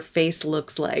picture, their face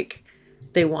looks like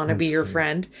they want to be your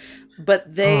friend.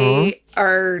 But they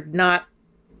are not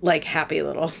happy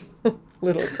little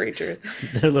creatures.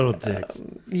 They're little dicks.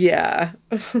 Yeah.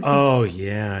 Oh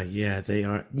yeah, they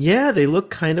are. Yeah, they look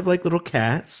kind of like little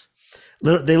cats.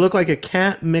 They look like a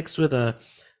cat mixed with a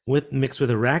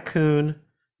raccoon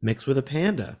mixed with a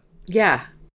panda. Yeah.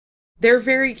 They're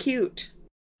very cute.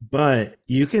 But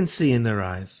you can see in their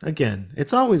eyes. Again,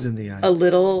 it's always in the eyes. A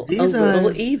little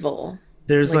evil.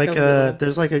 There's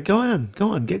there's a go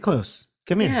on, get close.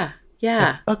 Come here.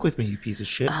 Yeah. Fuck with me, you piece of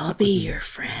shit. I'll be your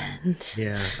friend.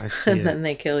 Yeah, I see. And then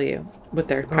they kill you with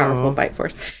their powerful bite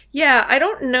force. Yeah, I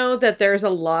don't know that there's a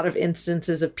lot of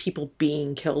instances of people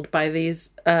being killed by these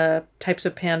types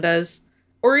of pandas,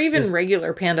 or even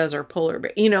regular pandas or polar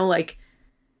bears.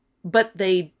 But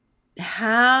they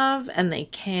have, and they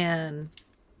can,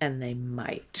 and they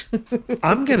might.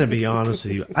 I'm gonna be honest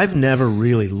with you. I've never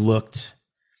really looked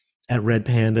at red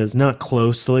pandas, not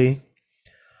closely.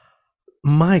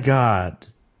 My God,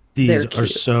 these are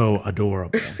so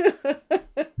adorable.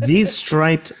 These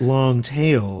striped long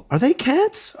tail, are they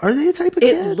cats? Are they a type of cat?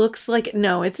 It looks like,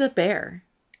 no, it's a bear.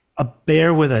 A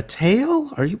bear with a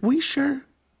tail? We sure?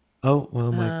 Oh,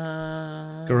 well,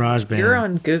 my GarageBand. You're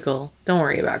on Google. Don't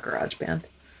worry about GarageBand.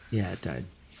 Yeah, it died.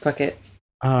 Fuck it.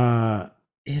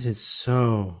 It is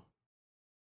so...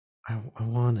 I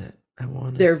want it.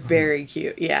 They're very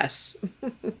cute, yes.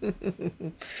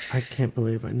 I can't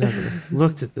believe I never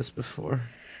looked at this before.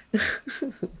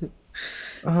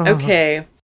 Okay.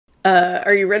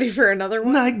 Are you ready for another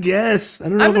one? I guess. I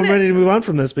don't know if I'm ready to move on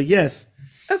from this, but yes.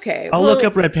 Okay. I'll look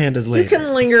up red pandas later. You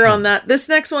can linger on that. This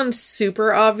next one's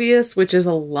super obvious, which is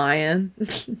a lion.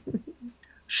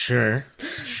 Sure.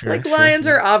 Lions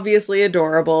are obviously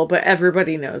adorable, but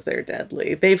everybody knows they're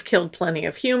deadly. They've killed plenty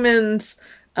of humans.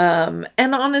 And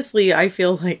honestly, I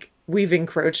feel like we've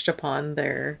encroached upon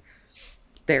their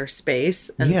space.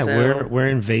 And so, we're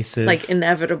invasive.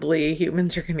 Inevitably,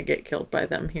 humans are going to get killed by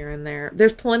them here and there.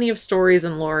 There's plenty of stories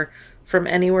and lore from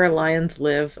anywhere lions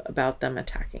live about them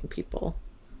attacking people.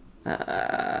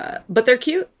 But they're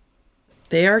cute.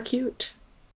 They are cute.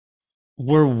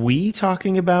 Were we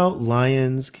talking about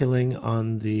lions killing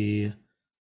on the...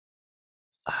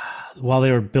 while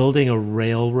they were building a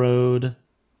railroad?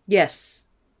 Yes.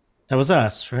 That was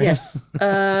us, right? Yes.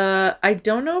 I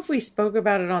don't know if we spoke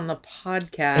about it on the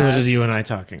podcast. It was just you and I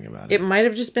talking about it. It might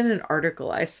have just been an article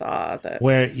I saw that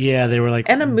where they were like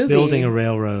and a movie. building a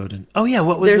railroad and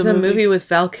what was there's the movie? A movie with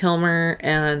Val Kilmer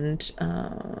and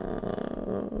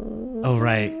oh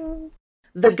right,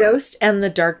 The Ghost and the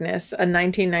Darkness, a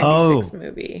 1996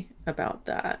 movie about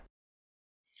that.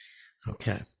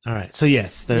 Okay. All right. So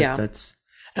yes, that's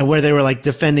and where they were like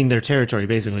defending their territory.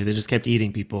 Basically, they just kept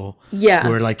eating people. Yeah.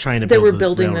 Who were like trying to. They were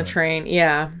building the train.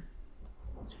 Yeah.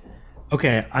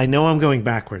 Okay, I know I'm going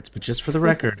backwards, but just for the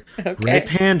record, red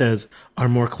pandas are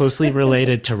more closely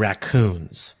related to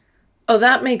raccoons. Oh,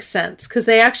 that makes sense because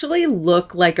they actually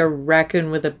look like a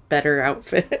raccoon with a better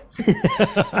outfit.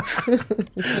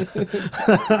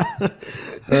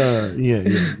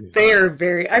 Yeah. They are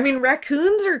very. I mean,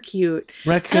 raccoons are cute.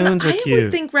 Raccoons are cute. I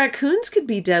would think raccoons could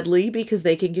be deadly because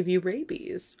they can give you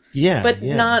rabies. Yeah, but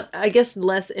not. I guess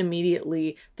less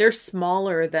immediately. They're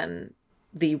smaller than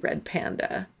the red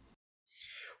panda.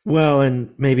 Well,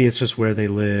 and maybe it's just where they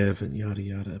live and yada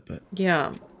yada. But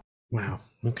yeah. Wow.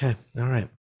 Okay. All right.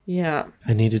 Yeah.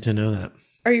 I needed to know that.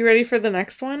 Are you ready for the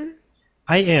next one?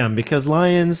 I am, because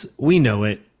lions, we know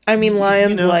it. I mean,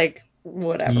 lions, like,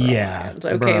 whatever. Yeah. Lions.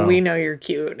 Okay, bro. We know you're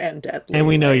cute and deadly. And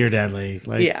we know you're deadly.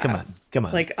 Like, yeah. Come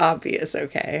on. Like, obvious,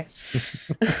 okay.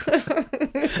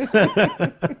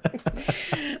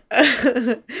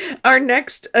 Our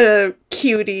next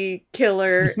cutie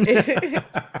killer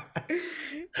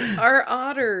are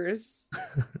otters.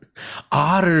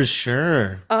 Otters,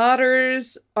 sure.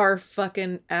 Otters are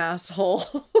fucking assholes.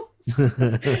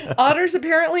 Otters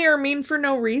apparently are mean for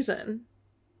no reason.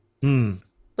 Like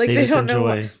they don't know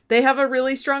what. They have a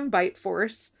really strong bite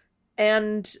force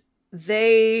and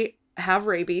they have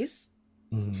rabies.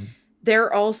 Mm-hmm.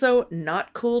 They're also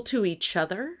not cool to each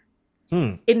other.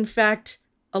 In fact,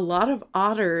 a lot of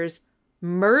otters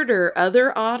murder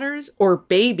other otters or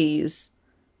babies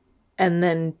and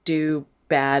then do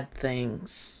bad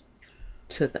things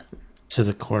to them. To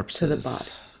the corpses. To the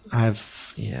body.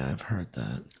 I've heard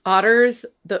that. Otters,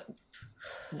 the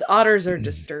otters are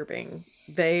disturbing.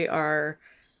 They are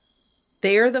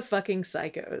the fucking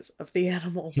psychos of the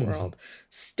animal world.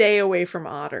 Stay away from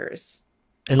otters.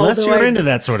 Unless you're into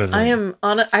that sort of thing.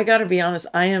 I gotta be honest,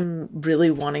 I am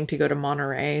really wanting to go to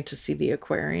Monterey to see the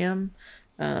aquarium.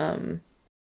 While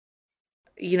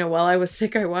I was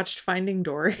sick, I watched Finding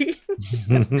Dory.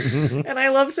 And I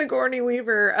love Sigourney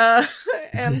Weaver.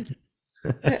 And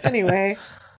anyway,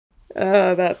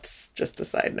 that's just a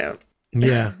side note.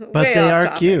 Yeah, but they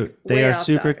are cute. They are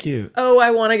super cute. Oh,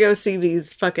 I want to go see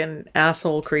these fucking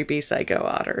asshole, creepy psycho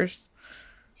otters.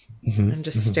 And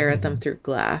just stare at them through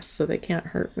glass so they can't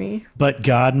hurt me. But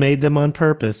God made them on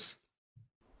purpose.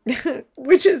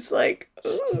 Which is like,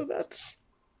 oh, that's...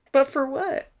 But for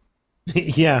what?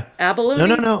 Yeah.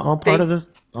 Abalone? No. All part of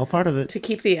it. To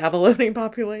keep the abalone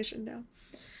population down.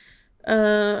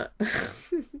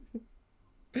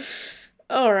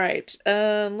 All right.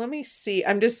 Let me see.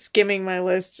 I'm just skimming my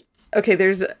list. Okay,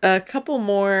 there's a couple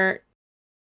more.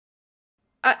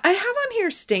 I have on here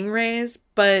stingrays,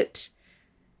 but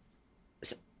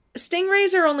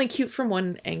stingrays are only cute from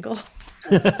one angle.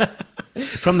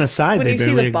 From the side, when they barely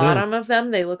exist. When you see the bottom of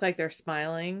them, they look like they're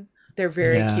smiling. They're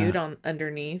very cute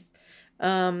underneath.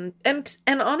 And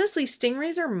honestly,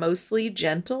 stingrays are mostly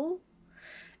gentle.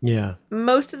 Yeah.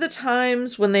 Most of the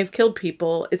times when they've killed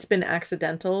people, it's been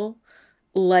accidental.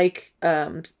 Like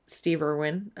Steve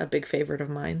Irwin, a big favorite of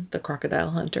mine, the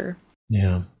crocodile hunter.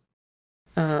 Yeah.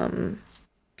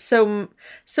 So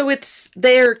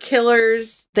they're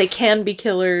killers. They can be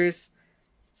killers,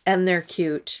 and they're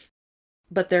cute,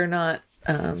 but they're not,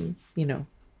 gonna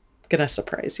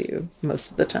surprise you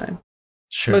most of the time.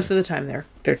 Sure. Most of the time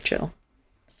they're chill.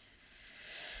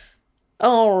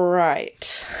 All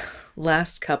right,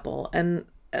 last couple, and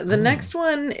the next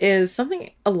one is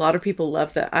something a lot of people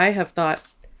love that I have thought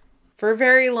for a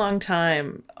very long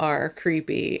time are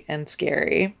creepy and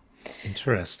scary.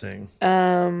 Interesting.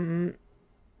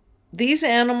 These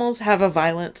animals have a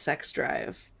violent sex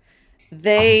drive.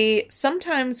 They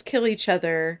sometimes kill each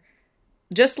other,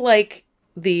 just like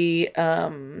the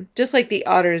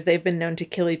otters. They've been known to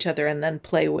kill each other and then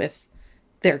play with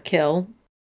their kill.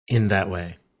 In that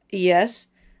way. Yes.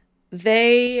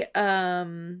 They are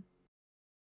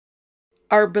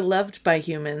beloved by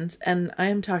humans, and I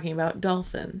am talking about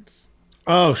dolphins.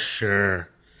 Oh, sure.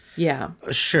 Yeah.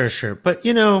 Sure. But,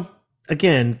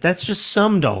 again, that's just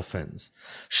some dolphins.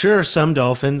 Sure, some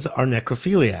dolphins are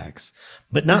necrophiliacs,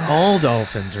 but not all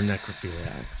dolphins are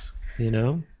necrophiliacs,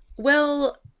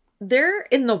 Well, they're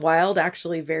in the wild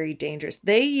actually very dangerous.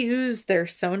 They use their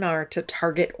sonar to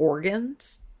target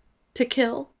organs to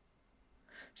kill.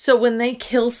 So when they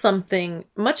kill something,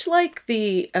 much like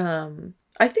I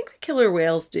think the killer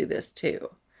whales do this too,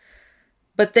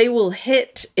 but they will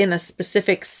hit in a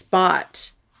specific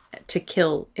spot to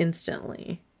kill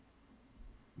instantly.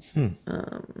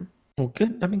 Well,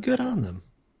 good. I mean, good on them.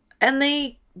 And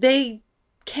they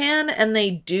can and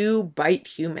they do bite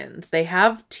humans. They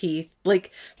have teeth. Like,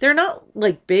 they're not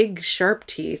like big sharp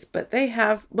teeth, but they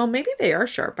have, well, maybe they are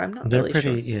sharp. I'm not really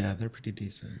sure. Yeah, they're pretty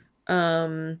decent.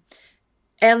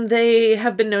 And they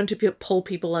have been known to pull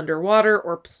people underwater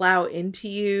or plow into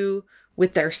you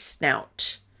with their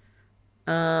snout.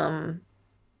 And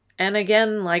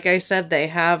again, like I said, they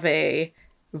have a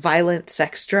violent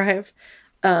sex drive.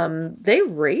 They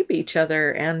rape each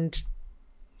other and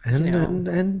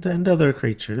other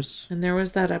creatures. And there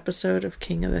was that episode of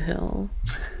King of the Hill.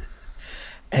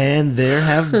 And there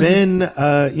have been,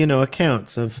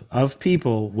 accounts of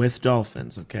people with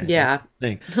dolphins. Okay. Yeah.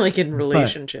 Like in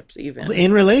relationships, even.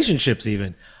 In relationships,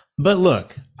 even. But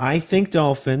look, I think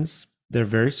dolphins, they're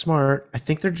very smart. I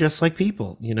think they're just like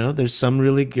people. There's some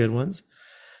really good ones.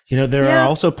 There are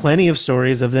also plenty of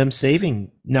stories of them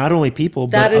saving not only people,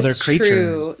 but other creatures.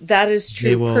 True. That is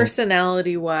true.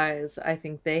 Personality-wise, I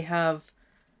think they have.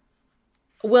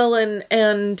 Well,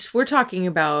 and we're talking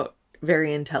about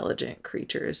very intelligent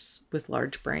creatures with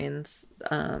large brains.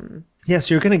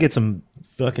 Yes, you're going to get some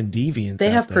fucking deviants.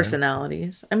 They have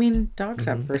personalities. I mean, dogs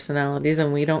have personalities,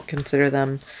 and we don't consider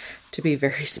them to be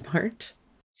very smart.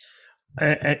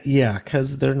 Yeah,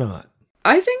 because they're not.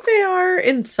 I think they are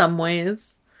in some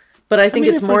ways, but I think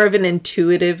it's more of an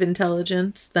intuitive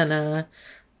intelligence than a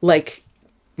like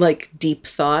deep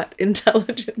thought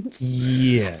intelligence.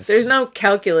 Yes. There's no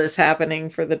calculus happening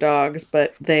for the dogs,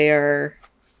 but they are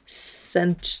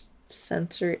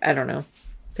sensory. I don't know.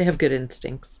 They have good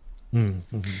instincts.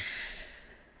 Mm-hmm.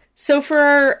 So for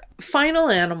our final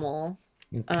animal,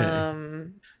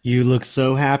 you look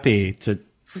so happy to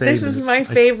say this. This is my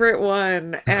favorite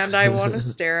one, and I want to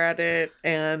stare at it,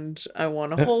 and I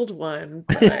want to hold one,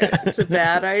 but it's a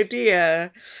bad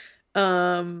idea.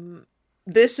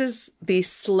 This is the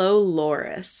slow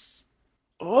loris.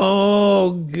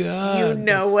 Oh God! You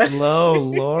know what? Slow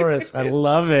loris. I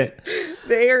love it.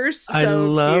 They are so I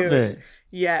love cute. it.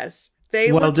 Yes.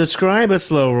 Describe a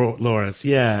slow loris.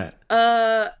 Yeah.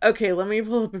 Okay, let me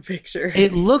pull up a picture.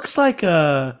 It looks like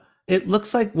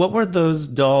what were those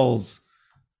dolls?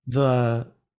 They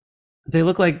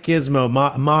look like Gizmo,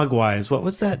 Mogwais. What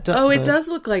was that? It does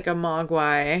look like a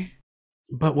Mogwai.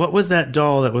 But what was that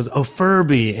doll that was? Oh,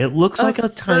 Furby. It looks like a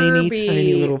tiny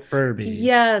little Furby.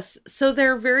 Yes. So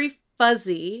they're very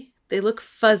fuzzy. They look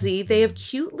fuzzy. They have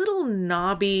cute little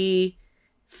knobby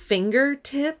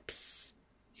fingertips.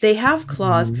 They have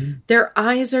claws. Their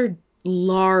eyes are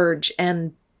large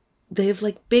and they have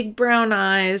like big brown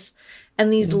eyes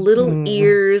and these little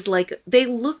ears. Like they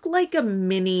look like a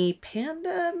mini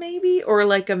panda maybe, or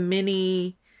like a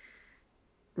mini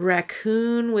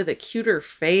raccoon with a cuter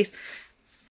face.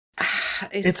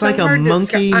 It's so like a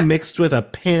monkey mixed with a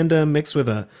panda mixed with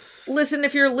a... Listen,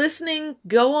 if you're listening,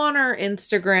 go on our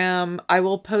Instagram. I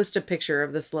will post a picture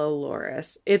of the slow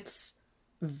loris. It's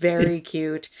very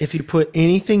cute. If you put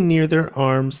anything near their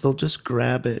arms, they'll just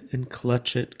grab it and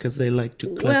clutch it because they like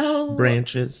to clutch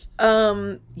branches.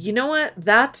 You know what?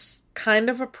 That's kind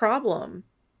of a problem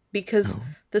because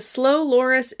the slow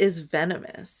loris is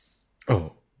venomous.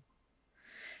 Oh.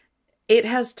 It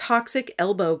has toxic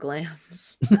elbow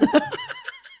glands.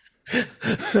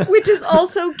 Which is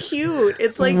also cute.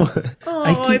 It's like,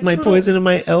 I keep my poison in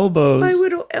my elbows. My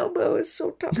little elbow is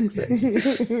so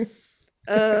toxic.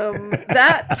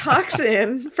 That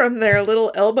toxin from their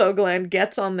little elbow gland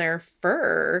gets on their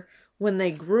fur when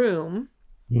they groom.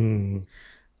 And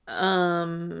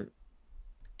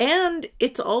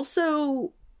it's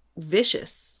also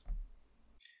vicious.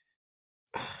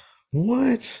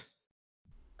 What?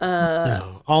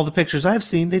 No. All the pictures I've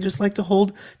seen, they just like to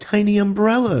hold tiny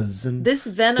umbrellas and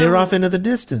stare off into the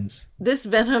distance. This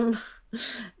venom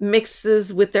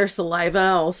mixes with their saliva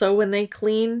also when they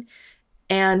clean,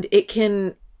 and it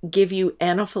can give you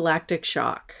anaphylactic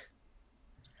shock.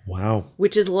 Wow.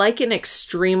 Which is like an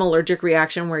extreme allergic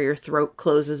reaction where your throat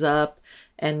closes up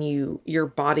and your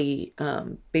body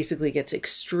basically gets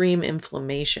extreme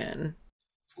inflammation.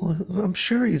 Well, I'm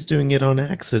sure he's doing it on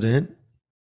accident.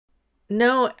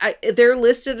 No, they're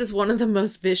listed as one of the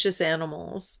most vicious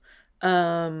animals.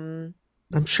 I'm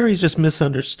sure he's just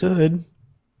misunderstood.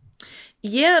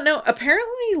 Yeah, no,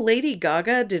 apparently Lady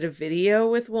Gaga did a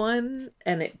video with one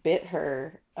and it bit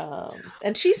her.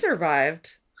 And she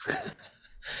survived.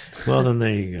 Well, then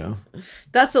there you go.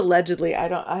 That's allegedly. I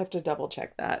have to double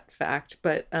check that fact.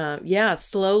 But yeah,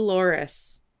 slow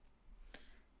loris.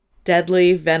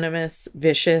 Deadly, venomous,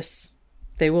 vicious.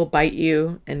 They will bite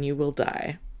you and you will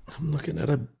die. I'm looking at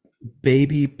a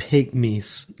baby pygmy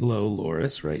slow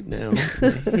loris right now. I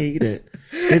hate it.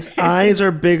 Its eyes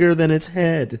are bigger than its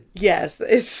head. Yes,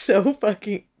 it's so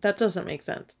fucking... That doesn't make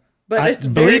sense.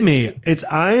 But believe me, its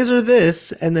eyes are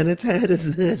this, and then its head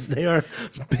is this. They are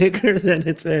bigger than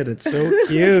its head. It's so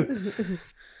cute.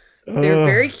 They're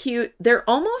very cute. They're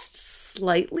almost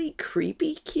slightly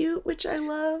creepy cute, which I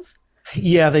love.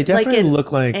 Yeah, they definitely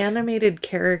look like animated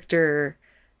character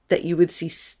that you would see,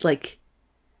 like,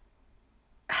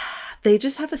 they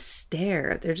just have a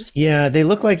stare. They're just... Yeah, they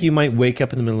look like you might wake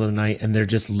up in the middle of the night and they're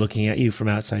just looking at you from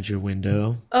outside your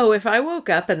window. Oh, if I woke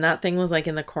up and that thing was like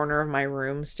in the corner of my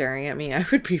room staring at me, I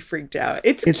would be freaked out.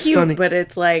 It's cute, funny. But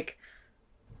it's like,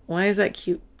 why is that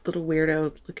cute little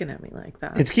weirdo looking at me like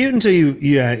that? It's cute until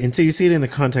you see it in the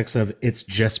context of it's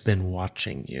just been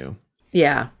watching you.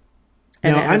 Yeah.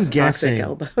 And now I'm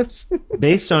guessing,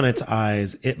 based on its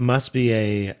eyes, it must be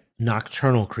a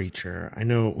nocturnal creature. I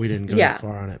know we didn't go that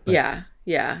far on it. But,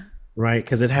 yeah. Right?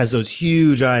 Because it has those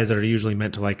huge eyes that are usually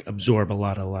meant to like absorb a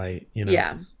lot of light, you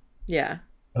know? Yeah.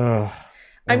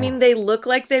 I mean, they look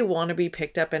like they want to be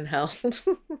picked up and held.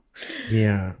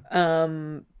 Yeah.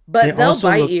 But they'll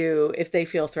bite you if they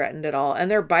feel threatened at all.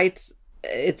 And their bites,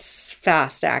 it's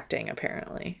fast acting,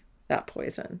 apparently, that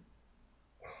poison.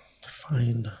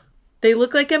 Fine. They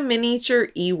look like a miniature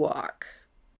Ewok.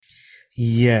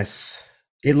 Yes.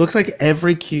 It looks like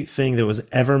every cute thing that was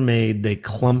ever made, they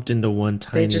clumped into one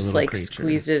tiny little creature. They just like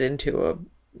squeezed it into a...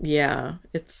 Yeah.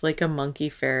 It's like a monkey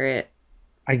ferret.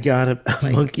 I got a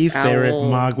like monkey ferret,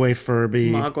 Mogwai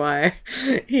Furby. Mogwai.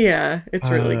 Yeah. It's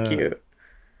really cute.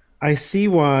 I see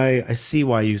why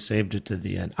you saved it to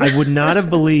the end. I would not have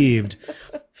believed.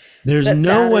 There's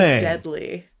no way. Is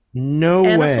deadly. No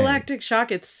way. Anaphylactic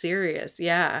shock, it's serious.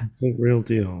 Yeah. It's a real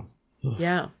deal. Ugh.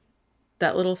 Yeah.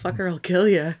 That little fucker will kill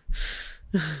you.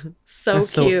 So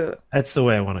cute. That's the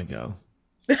way I want to go.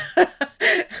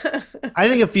 I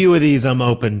think a few of these I'm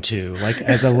open to. Like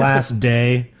as a last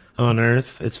day on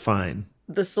Earth, it's fine.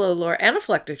 The slow lore.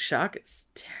 Anaphylactic shock is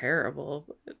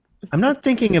terrible. I'm not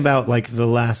thinking about like the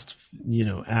last,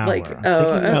 hour. Like, I'm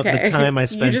thinking about the time I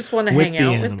spent. You just want to hang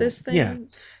out with this thing? Yeah.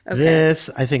 Okay. This,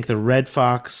 I think the red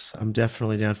fox, I'm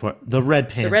definitely down for. The red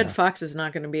panda. The red fox is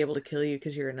not going to be able to kill you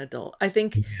because you're an adult. I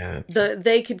think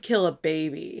they could kill a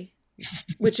baby,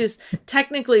 which is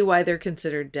technically why they're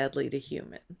considered deadly to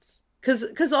humans.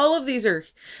 Because all of these are...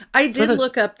 I did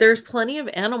look up, there's plenty of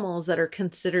animals that are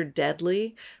considered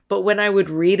deadly, but when I would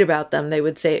read about them, they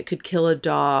would say it could kill a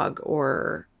dog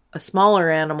or a smaller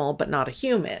animal, but not a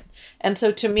human. And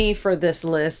so to me, for this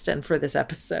list and for this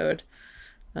episode...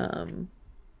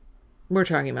 we're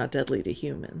talking about deadly to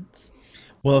humans.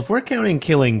 Well, if we're counting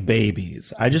killing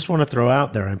babies, I just want to throw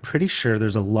out there, I'm pretty sure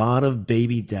there's a lot of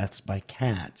baby deaths by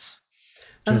cats.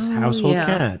 Just household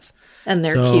cats. And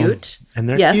they're cute. And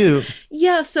they're cute.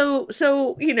 Yeah, so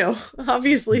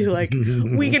obviously, like,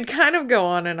 we could kind of go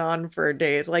on and on for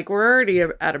days. Like, we're already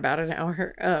at about an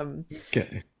hour.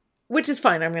 Okay. Which is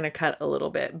fine. I'm going to cut a little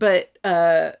bit. But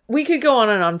we could go on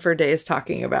and on for days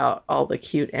talking about all the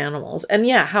cute animals. And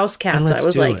yeah, house cats. I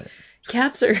was like...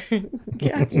 Cats are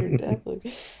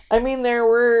deadly. I mean, there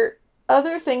were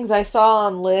other things I saw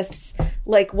on lists.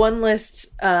 Like one list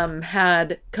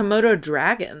had Komodo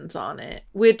dragons on it,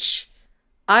 which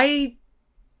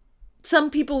some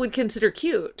people would consider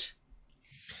cute.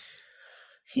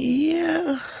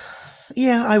 Yeah,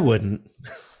 I wouldn't.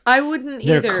 I wouldn't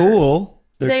either. They're cool.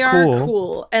 They are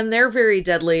cool, and they're very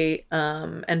deadly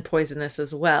and poisonous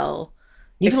as well.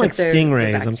 Even like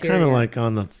stingrays, I'm kind of like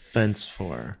on the fence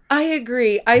for. I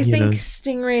agree. I think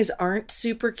stingrays aren't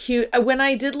super cute. When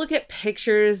I did look at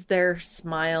pictures, their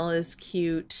smile is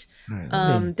cute.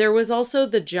 Right, there was also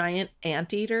the giant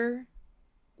anteater,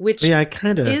 which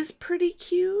is pretty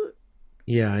cute.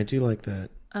 Yeah, I do like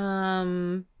that.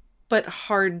 But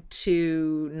hard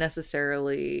to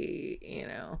necessarily,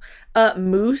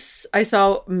 moose. I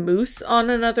saw moose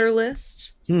on another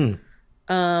list.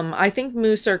 I think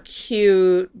moose are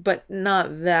cute, but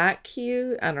not that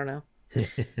cute. I don't know.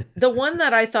 The one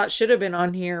that I thought should have been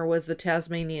on here was the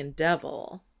Tasmanian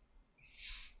devil.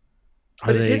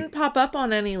 But it didn't pop up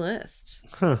on any list.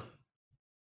 Huh.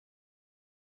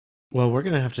 Well, we're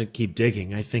gonna have to keep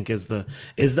digging. I think I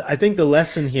think the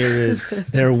lesson here is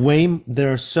there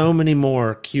are so many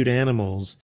more cute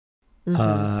animals.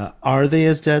 Mm-hmm. Are they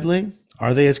as deadly?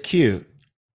 Are they as cute?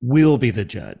 We'll be the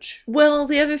judge. Well,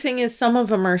 the other thing is some of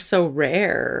them are so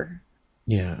rare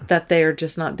that they are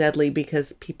just not deadly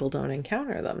because people don't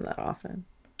encounter them that often.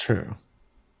 True.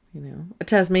 A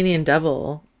Tasmanian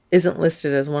devil isn't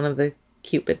listed as one of the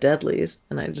cute but deadlies,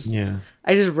 and I just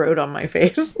wrote on my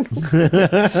face. I don't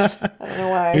know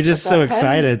why. You're just so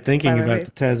excited thinking about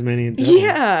the Tasmanian devil.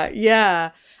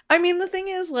 Yeah. I mean, the thing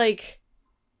is, like,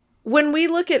 when we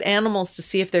look at animals to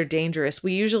see if they're dangerous,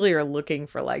 we usually are looking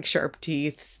for like sharp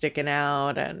teeth sticking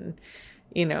out and,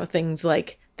 you know, things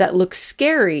like that look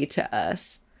scary to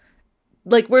us.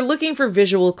 Like, we're looking for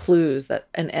visual clues that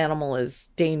an animal is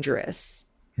dangerous.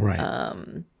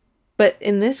 Right. But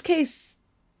in this case,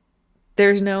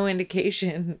 there's no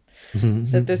indication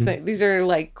that these are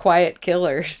like quiet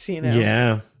killers, you know?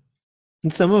 Yeah.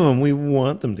 And some of them, we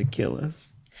want them to kill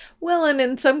us. Well, and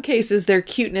in some cases, their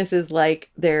cuteness is like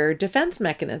their defense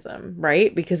mechanism,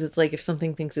 right? Because it's like if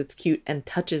something thinks it's cute and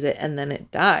touches it and then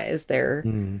it dies, they're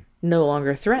no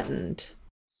longer threatened.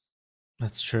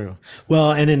 That's true.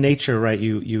 Well, and in nature, right,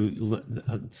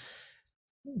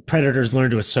 predators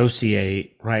learn to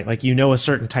associate, right? Like, you know, a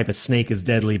certain type of snake is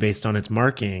deadly based on its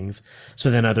markings. So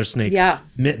then other snakes,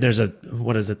 there's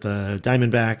the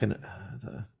diamondback and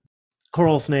the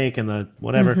coral snake and the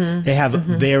whatever, they have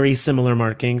very similar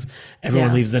markings.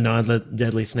 Everyone leaves the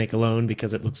non-deadly snake alone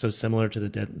because it looks so similar to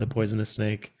the poisonous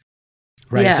snake,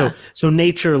 right? Yeah. So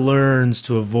nature learns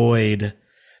to avoid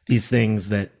these things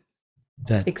that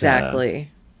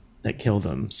exactly that kill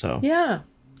them. So yeah.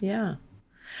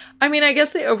 I mean, I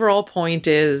guess the overall point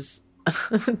is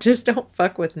just don't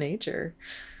fuck with nature.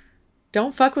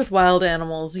 Don't fuck with wild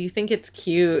animals. You think it's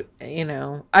cute, you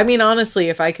know. I mean, honestly,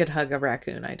 if I could hug a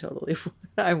raccoon, I totally would.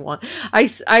 I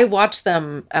watch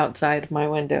them outside my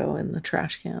window in the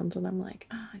trash cans, and I'm like,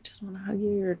 I just want to hug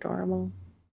you. You're adorable.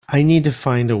 I need to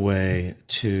find a way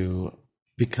to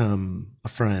become a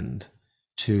friend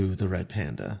to the red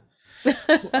panda.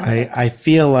 I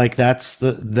feel like that's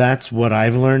what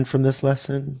I've learned from this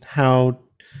lesson. How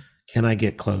can I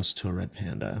get close to a red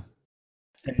panda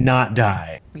and not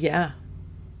die? Yeah.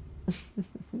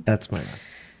 That's my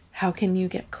lesson. How can you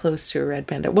get close to a red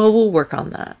panda? Well, we'll work on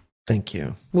that. Thank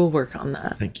you. We'll work on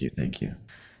that. Thank you.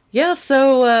 Yeah,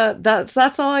 so that's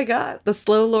all I got. The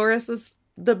slow loris is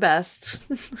the best.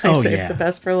 I saved the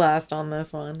best for last on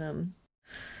this one.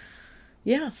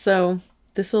 Yeah, so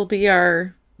this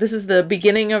is the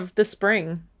beginning of the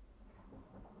spring.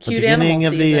 Cute animal season. The beginning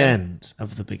of the end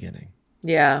of the beginning.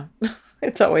 Yeah.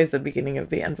 It's always the beginning of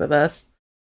the end with us.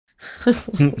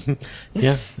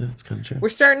 Yeah, that's kind of true. We're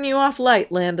starting you off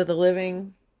light, Land of the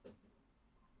Living.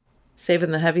 Saving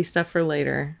the heavy stuff for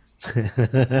later. No,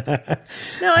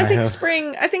 I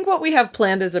think what we have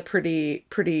planned is a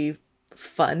pretty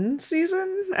fun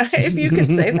season. If you could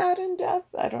say that in Death.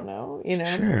 I don't know, you know.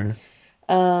 Sure.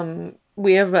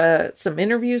 We have some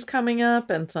interviews coming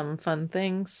up and some fun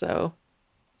things, so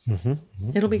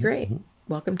it'll be great.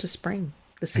 Welcome to spring,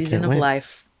 the season of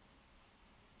life.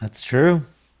 That's true.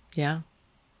 Yeah.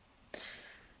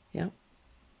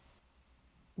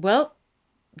 Well,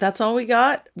 that's all we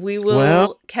got. We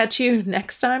will catch you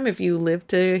next time if you live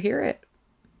to hear it.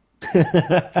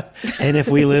 And if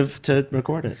we live to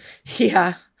record it.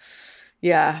 Yeah.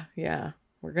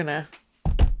 We're gonna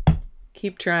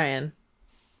keep trying.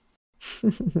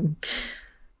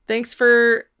 Thanks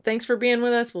for being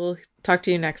with us. We'll talk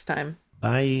to you next time.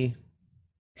 Bye.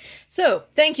 So,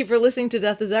 thank you for listening to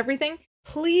Death is Everything.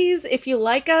 Please, if you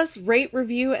like us, rate,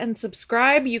 review, and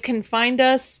subscribe. You can find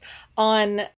us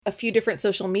on a few different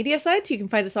social media sites. You can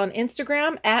find us on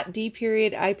Instagram at D.I.E._cast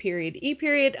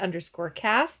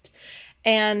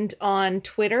and on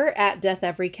Twitter at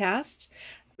DeathEveryCast.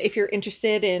 If you're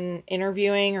interested in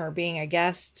interviewing or being a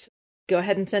guest, go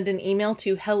ahead and send an email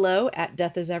to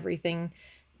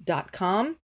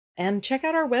hello@deathiseverything.com and check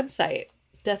out our website,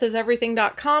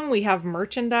 deathiseverything.com. We have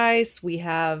merchandise. We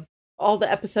have all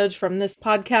the episodes from this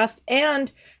podcast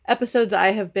and episodes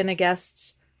I have been a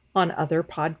guest on other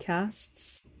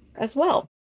podcasts as well.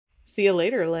 See you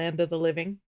later, Land of the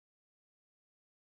Living.